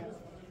 okay, I see.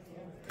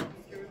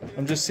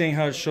 I'm just seeing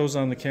how it shows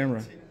on the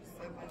camera.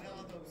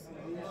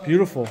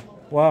 Beautiful.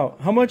 Wow.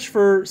 How much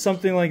for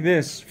something like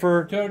this?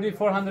 For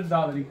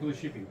 $3,400 includes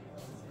shipping.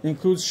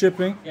 includes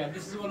shipping? Yeah,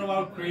 this is one of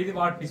our creative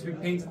art pieces. We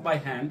painted by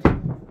hand.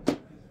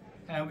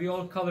 And we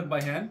all colored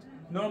by hand.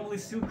 Normally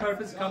silk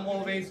carpets come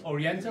always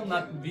oriental,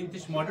 not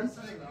vintage modern.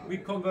 We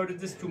converted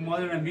this to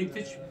modern and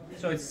vintage.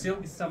 So it's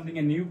silk is something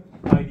a new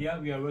idea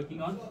we are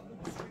working on.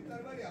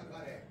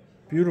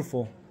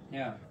 Beautiful.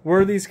 Yeah. Where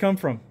do these come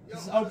from?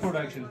 This is our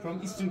production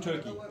from Eastern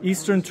Turkey.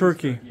 Eastern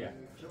Turkey. Yeah.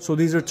 So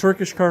these are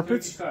Turkish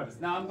carpets? Turkish carpets.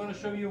 Now I'm going to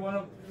show you one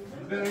of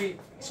very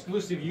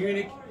exclusive,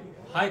 unique,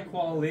 high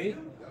quality,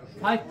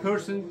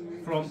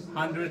 5% from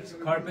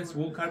 100 carpets,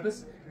 wool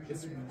carpets.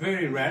 It's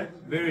very rare,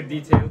 very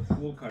detailed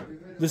wool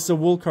carpet. This is a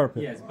wool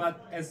carpet? Yes,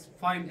 but as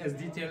fine, as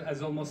detailed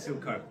as almost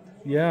silk carpet.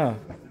 Yeah.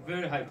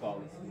 Very high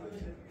quality.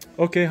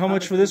 Okay, how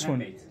much for this one?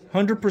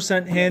 Handmade.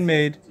 100%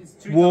 handmade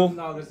It's wool.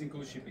 $3,000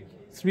 includes shipping.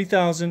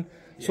 3,000.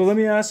 So let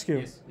me ask you,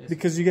 Yes, yes.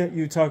 because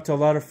you talk to a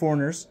lot of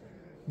foreigners.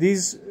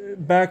 These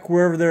back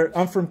wherever they're,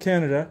 I'm from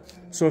Canada,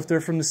 so if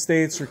they're from the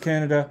States or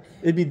Canada,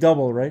 it'd be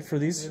double, right, for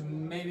these?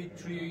 Maybe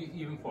 3,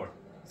 even 4.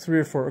 3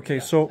 or 4. Okay,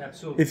 Yeah, so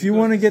absolutely. if you Because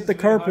want to it's get the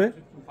very hard carpet,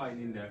 to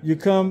find in there. you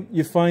come,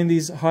 you find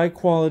these high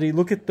quality.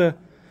 Look at the,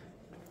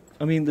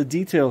 I mean, the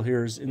detail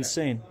here is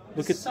insane.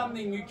 Look This at is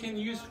something you can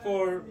use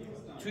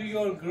to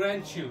your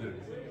grandchildren.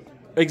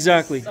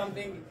 exactly.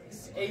 Something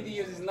 80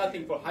 years is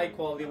nothing for high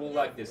quality wool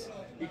like this.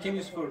 You can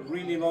use for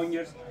really long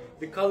years.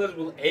 The colors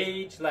will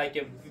age like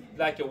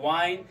a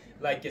wine,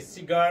 like a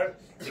cigar.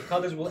 The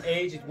colors will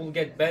age. It will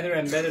get better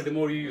and better the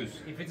more you use.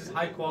 If it is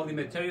high quality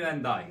material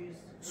and dye.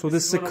 So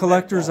this is a one of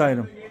collector's that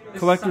item. This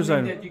Collector's is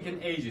something item. that you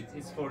can age it.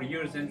 It's for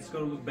years and it's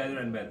going to look better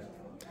and better.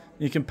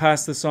 You can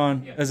pass this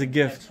on Yeah, as a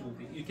gift.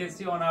 Absolutely. You can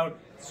see on our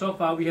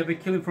sofa we have a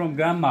killing from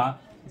grandma.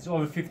 It's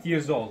over 50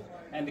 years old.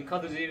 And the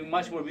colors are even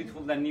much more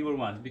beautiful than newer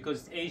ones because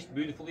it's aged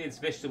beautifully, it's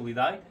vegetable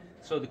dye.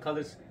 So the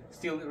colors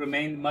still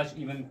remain much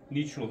even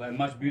natural and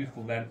much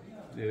beautiful than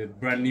the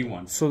brand new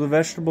ones. So the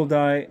vegetable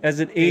dye, as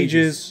it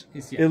ages,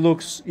 yeah. it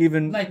looks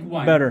even Like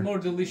wine, better. more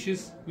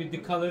delicious with the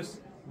colors,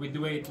 with the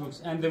way it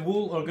looks. And the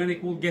wool,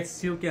 organic wool, gets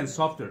silky and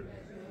softer.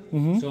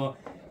 So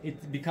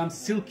it becomes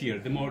silkier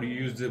the more you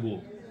use the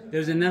wool.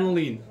 There's a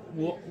nanoline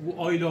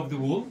oil of the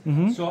wool.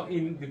 So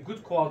in the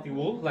good quality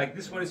wool, like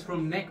this one is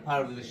from neck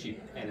part of the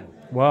sheep animal.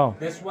 Wow.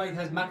 That's why it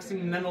has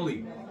maximum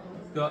nanoline.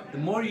 The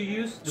more you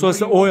use, So more it's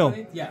the you work oil. on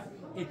it, yeah,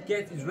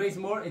 it raised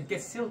more. It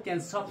gets silky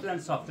and softer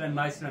and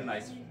nicer and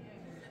nicer.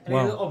 And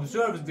Wow. it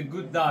observes the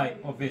good dye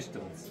of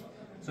vegetables.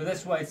 So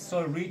that's why it's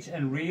so rich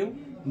and real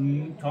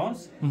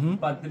tones.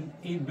 But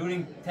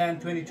during 10,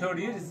 20,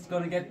 30 years, it's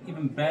going to get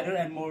even better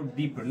and more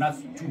deeper, not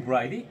too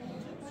brighty.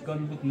 It's going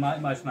to look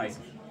much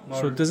nicer.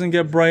 So it doesn't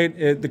get bright,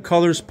 the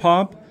colors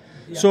pop.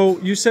 Yeah. So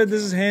you said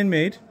this is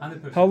handmade.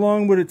 100%. How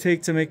long would it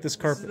take to make this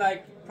This is carpet?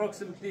 like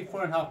approximately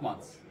 4.5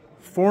 months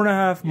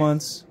 4.5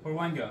 months. for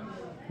one girl.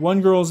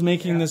 One girl's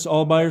making this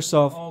all by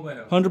herself. All by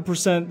her.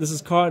 100%. This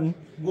is cotton.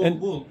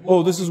 Wool.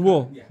 Oh, this is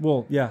wool. Yeah.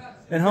 Wool. Yeah.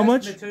 And how Best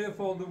much? material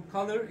for the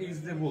color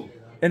is the wool.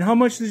 And how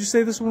much did you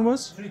say this one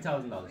was?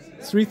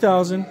 $3,000.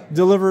 3,000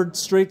 delivered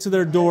straight to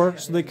their door.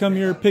 So they come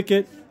here, pick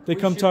it. They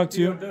come talk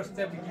to Your you.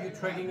 doorstep, we give you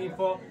tracking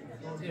info.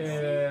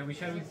 We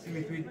share with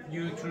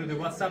you through the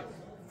WhatsApp.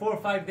 4 or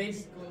 5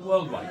 days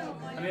worldwide.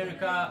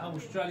 America,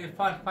 Australia,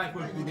 5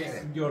 working days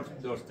at your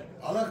doorstep.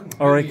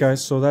 All right,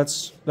 guys. So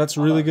that's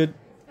really good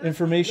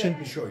information.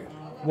 Let me show you.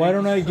 Why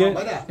don't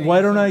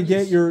I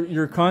get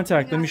your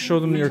contact? Let me show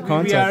them your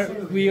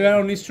contact. We are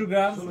on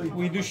Instagram.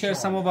 We do share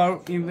some of our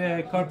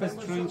carpets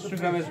through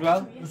Instagram as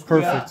well.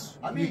 Perfect.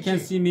 You can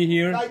see me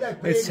here.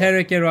 It's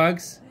Hereke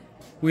Rugs.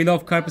 We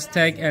love carpet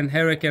tag and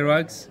Hereke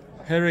Rugs.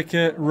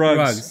 Hereke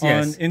Rugs on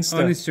yes, Insta.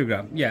 on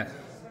Instagram. Yeah,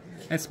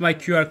 that's my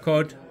QR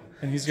code.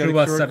 And he's got Through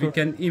a QR WhatsApp, you code.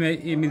 can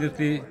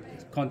immediately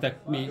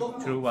contact me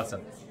through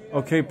WhatsApp.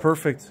 Okay,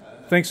 perfect.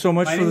 Thanks so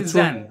much My for name the is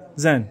tour. Zen.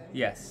 Zen.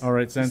 Yes. All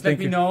right, Zen. Just Thank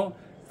let you. me know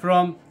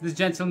from this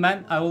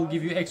gentleman, I will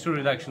give you extra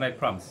reduction, I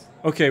promise.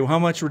 Okay, well, how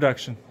much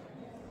reduction?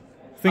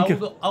 Think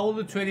I will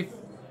do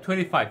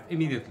 25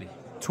 immediately.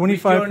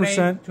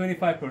 25%.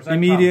 25%.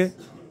 Immediate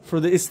for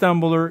the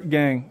Istanbuler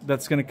gang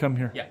that's going to come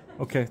here. Yeah.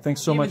 Okay,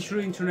 thanks so Even much.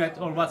 through internet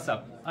or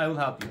WhatsApp, I will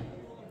help you.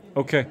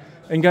 Okay,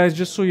 and guys,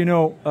 just so you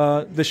know,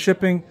 the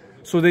shipping.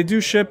 So they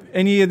do ship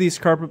any of these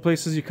carpet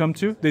places you come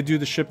to. They do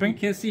the shipping. You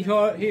can see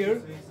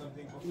here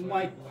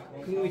my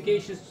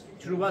communications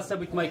through WhatsApp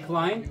with my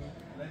client.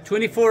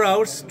 24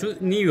 hours to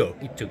New York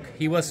it took.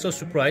 He was so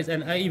surprised,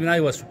 and even I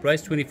was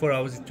surprised. 24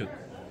 hours it took.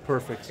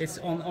 Perfect. It's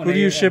on Who do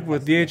you ship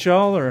with?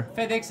 DHL or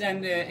FedEx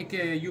and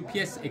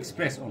UPS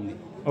Express only.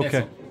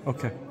 Okay.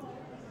 Okay.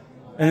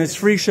 And it's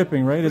free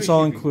shipping, right? It's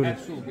all included.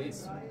 Absolutely.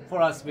 It's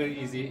for us very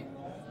easy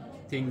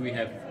thing we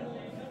have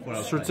for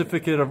our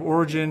Certificate of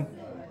origin.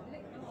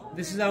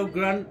 This is our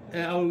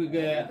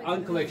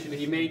uncle actually.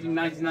 He made in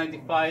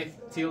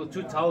 1995 till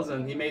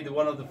 2000. He made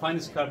one of the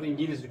finest carpet in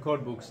Guinness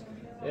record books.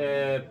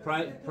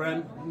 Prime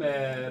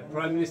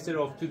Minister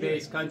of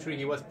today's country.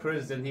 He was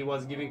president. He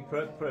was giving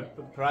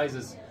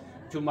prizes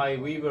to my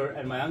weaver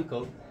and my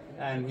uncle,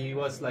 and he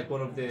was like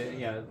one of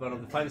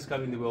the finest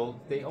carpet in the world.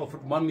 They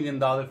offered $1 million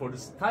for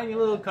this tiny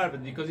little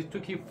carpet because it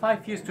took him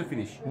 5 years to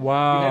finish.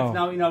 Wow! We have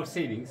now in our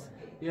savings.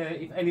 Yeah,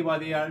 if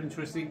anybody are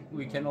interested,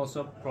 we can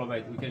also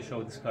provide. We can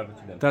show this carpet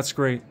to them. That's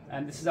great.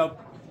 And this is our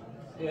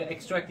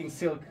extracting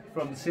silk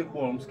from the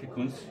silkworms,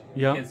 cocoons.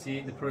 Yeah. You can see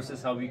the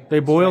process how we.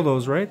 They boil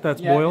those, right? That's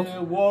boiled.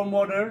 Warm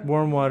water.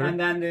 Warm water. And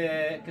then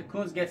the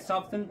cocoons get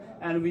softened,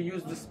 and we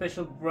use the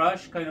special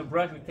brush, kind of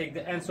brush. We take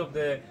the ends of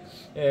the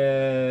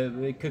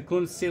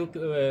cocoon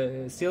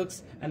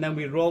silks, and then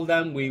we roll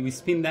them. We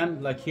spin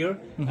them like here,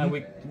 and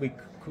we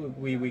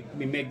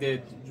make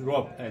the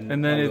rope.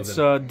 And then it's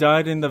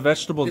dyed in the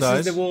vegetable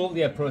dyes. This is the wool,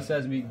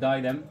 process. We dye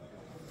them.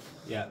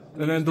 Yeah.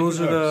 And then those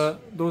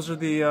are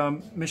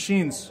the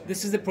machines.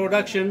 This is the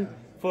production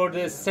for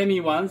the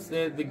semi ones,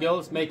 the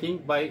girls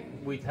making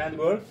with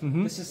handwork.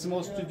 This is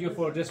small studio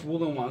for just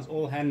woolen ones,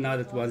 all hand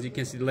knotted ones. You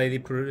can see the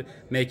lady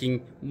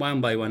making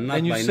one by one, not by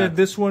knot. And you said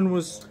this one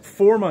was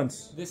 4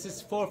 months. This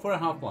is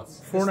 4.5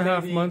 months.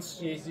 4.5 months.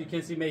 Yes, you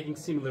can see making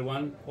similar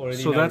one already.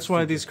 So that's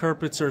why these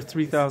carpets are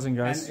 3,000,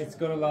 guys. And it's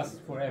gonna last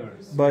forever.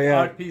 But yeah,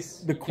 art piece,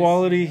 the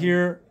quality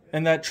here.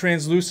 And that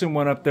translucent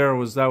one up there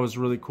was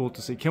really cool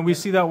to see. Can we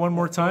see that one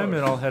more time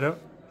and I'll head out?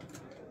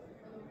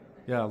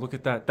 Yeah, look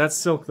at that. That's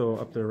silk though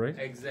up there, right?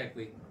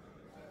 Exactly.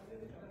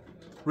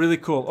 Really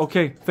cool.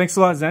 Okay, thanks a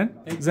lot, Zen.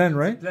 Zen,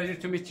 right? Pleasure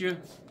to meet you.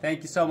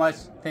 Thank you so much.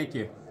 Thank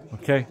you.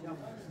 Okay.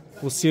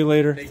 We'll see you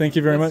later. Thank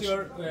you very much. What's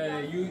your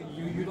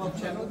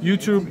YouTube channel?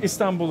 YouTube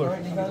Istanbuler.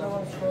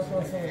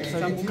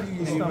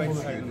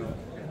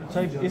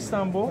 Type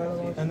Istanbul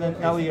and then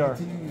LER.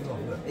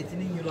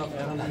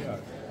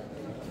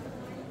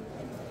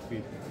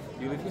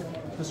 You live here?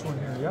 This one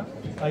here, yeah?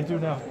 I do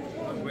now.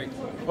 Oh, great.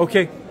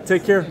 Okay,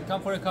 take care.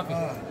 Come for a coffee.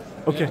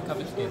 Okay.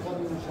 Coffee together.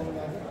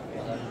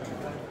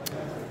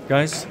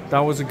 Guys, that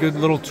was a good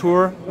little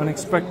tour,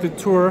 unexpected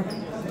tour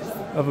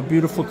of a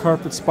beautiful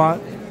carpet spot.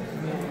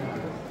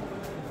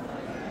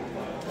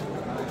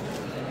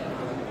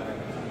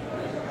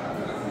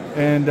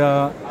 And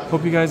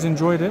hope you guys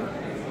enjoyed it.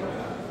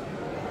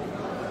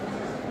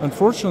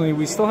 Unfortunately,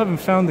 we still haven't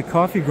found the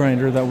coffee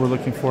grinder that we're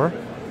looking for.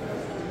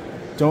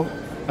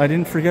 I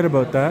didn't forget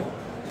about that.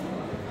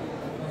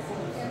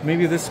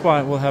 Maybe this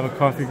spot will have a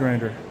coffee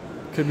grinder.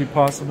 Could be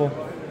possible.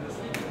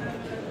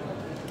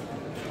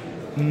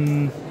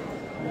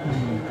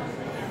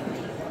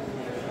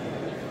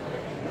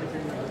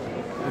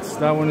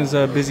 That one is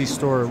a busy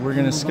store. We're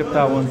gonna skip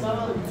that one.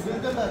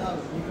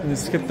 I'm gonna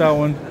skip that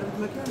one.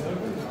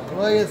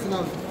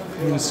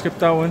 I'm gonna skip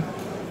that one.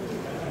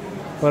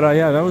 But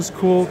yeah, that was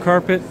cool.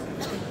 Carpet.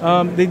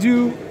 They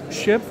do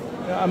ship.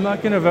 I'm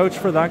not gonna vouch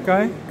for that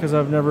guy because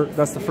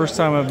that's the first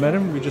time I've met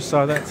him. We just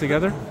saw that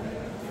together.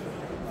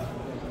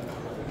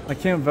 I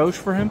can't vouch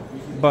for him,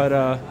 but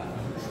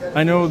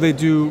I know they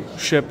do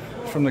ship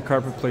from the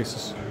carpet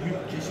places.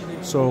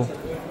 So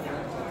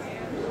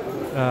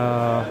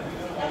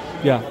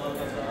yeah.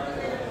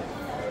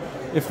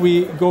 If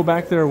we go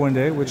back there one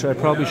day, which I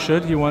probably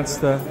should, he wants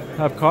to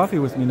have coffee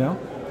with me now.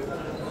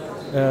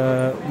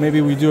 Maybe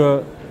we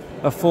do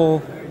a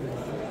full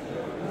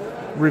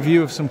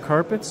review of some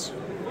carpets,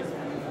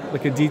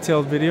 like a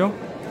detailed video.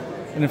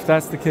 And if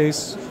that's the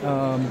case,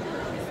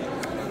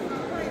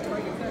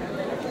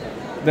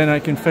 then I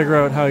can figure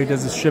out how he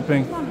does his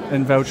shipping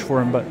and vouch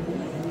for him. But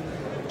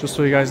just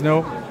so you guys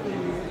know,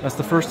 that's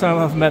the first time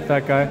I've met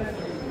that guy.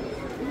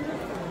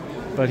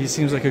 But he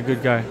seems like a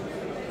good guy.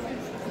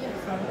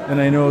 And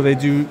I know they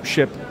do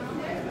ship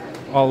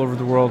all over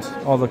the world,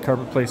 all the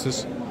carpet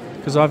places.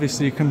 Because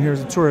obviously you come here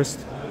as a tourist,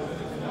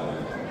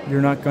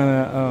 you're not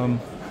gonna,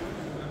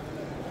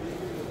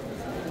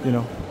 you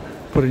know,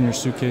 put it in your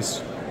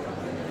suitcase.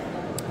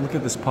 Look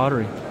at this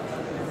pottery.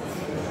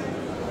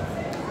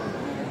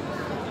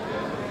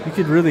 You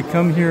could really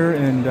come here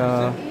and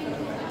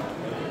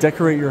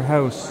decorate your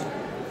house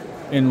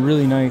in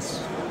really nice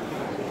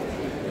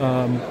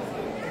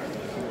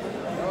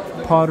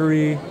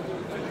pottery,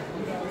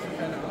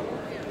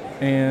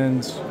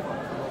 and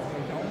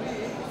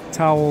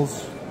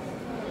towels,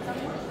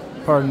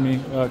 pardon me,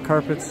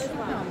 carpets.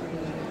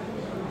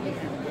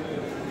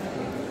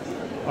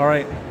 All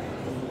right.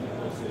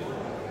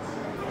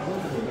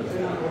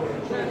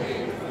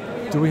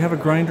 Do we have a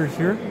grinder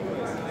here?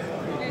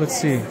 Let's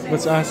see.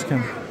 Let's ask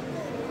him.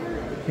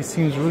 He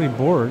seems really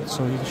bored,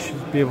 so he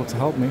should be able to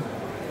help me.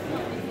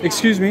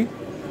 Excuse me.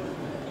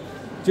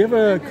 Do you have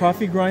a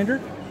coffee grinder?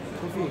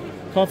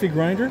 Coffee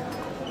grinder?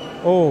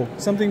 Oh,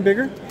 something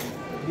bigger?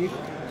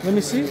 Let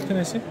me see. Can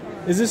I see?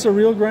 Is this a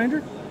real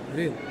grinder?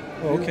 Real.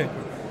 Oh, okay.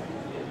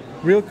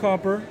 Real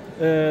copper.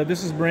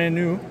 This is brand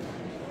new.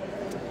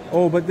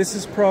 Oh, but this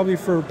is probably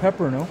for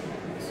pepper, no?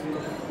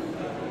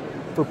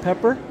 For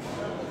pepper?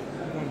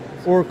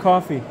 Or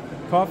coffee?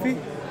 Coffee?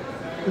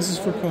 This is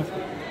for coffee.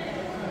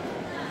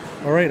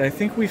 All right, I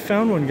think we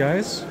found one,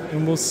 guys.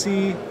 And we'll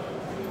see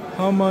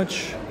how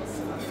much.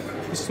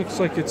 This looks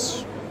like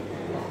it's...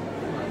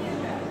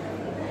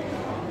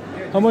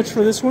 How much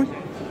for this one?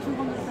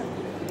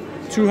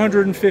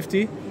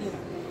 250.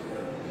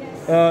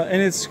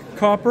 And it's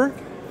copper?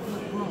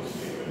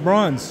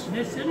 Bronze.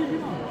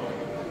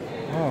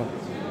 Oh.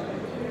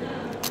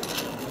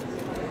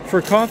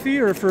 For coffee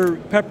or for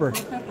pepper?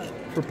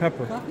 For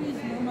pepper. Coffee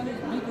is normally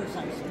bigger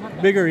size.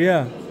 Not Bigger,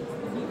 yeah.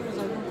 because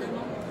I don't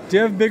know. Do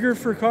you have bigger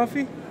for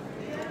coffee?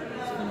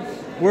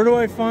 Where do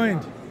I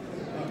find?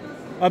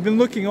 I've been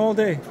looking all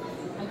day.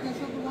 I can show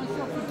you one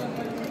shop you can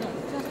find it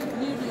there. Just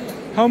near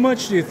the How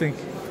much do you think? I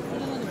don't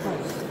know the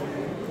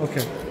price.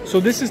 Okay. So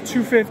this is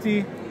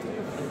 250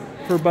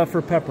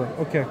 for pepper.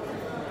 Okay.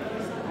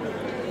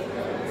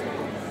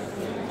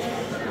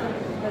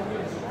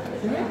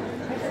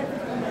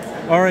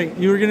 All right,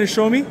 you were gonna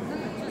show me? Just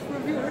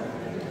from here.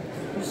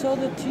 You saw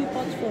the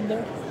teapots from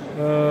there.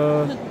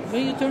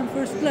 When you turn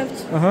first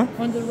left,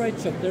 on the right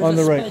shop, there's On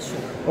the a right.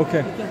 special. Okay.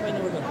 You can find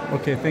over there.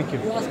 Okay, thank you.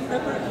 You ask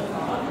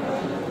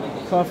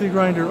pepper. Coffee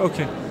grinder.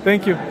 Okay,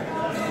 thank you.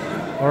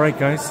 All right,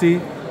 guys.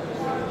 See,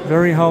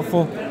 very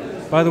helpful.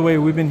 By the way,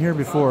 we've been here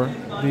before.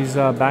 These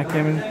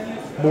backgammon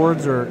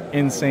boards are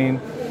insane.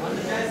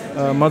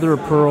 Mother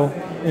of pearl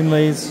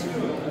inlays.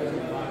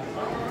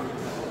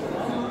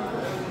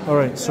 All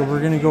right, so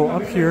we're gonna go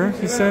up here.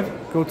 He said,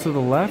 go to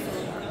the left.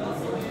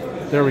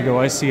 There we go.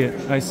 I see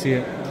it. I see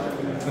it.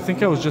 I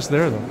think I was just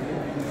there though.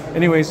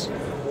 Anyways,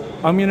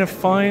 I'm gonna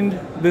find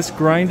this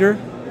grinder.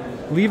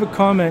 Leave a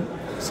comment.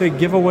 Say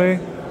giveaway.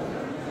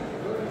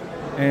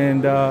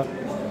 And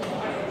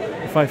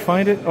if I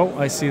find it, oh,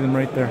 I see them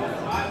right there.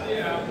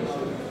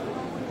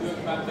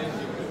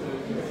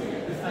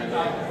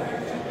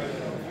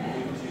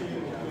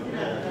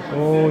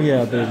 Oh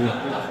yeah, baby.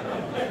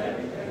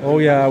 Oh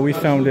yeah, we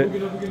found it. We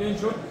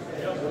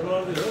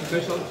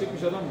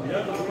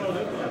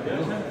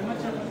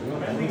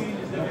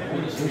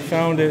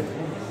found it.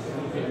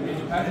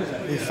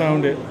 We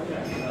found it.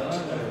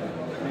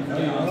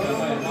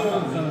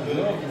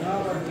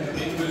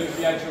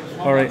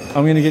 All right,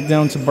 I'm gonna get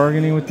down to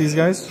bargaining with these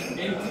guys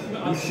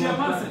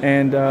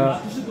and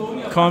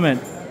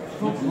comment,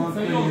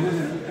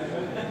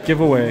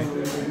 giveaway,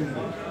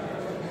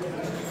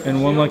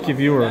 and one lucky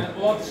viewer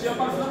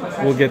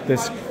will get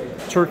this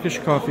Turkish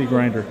coffee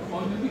grinder.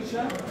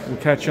 We'll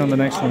catch you on the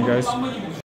next one, guys.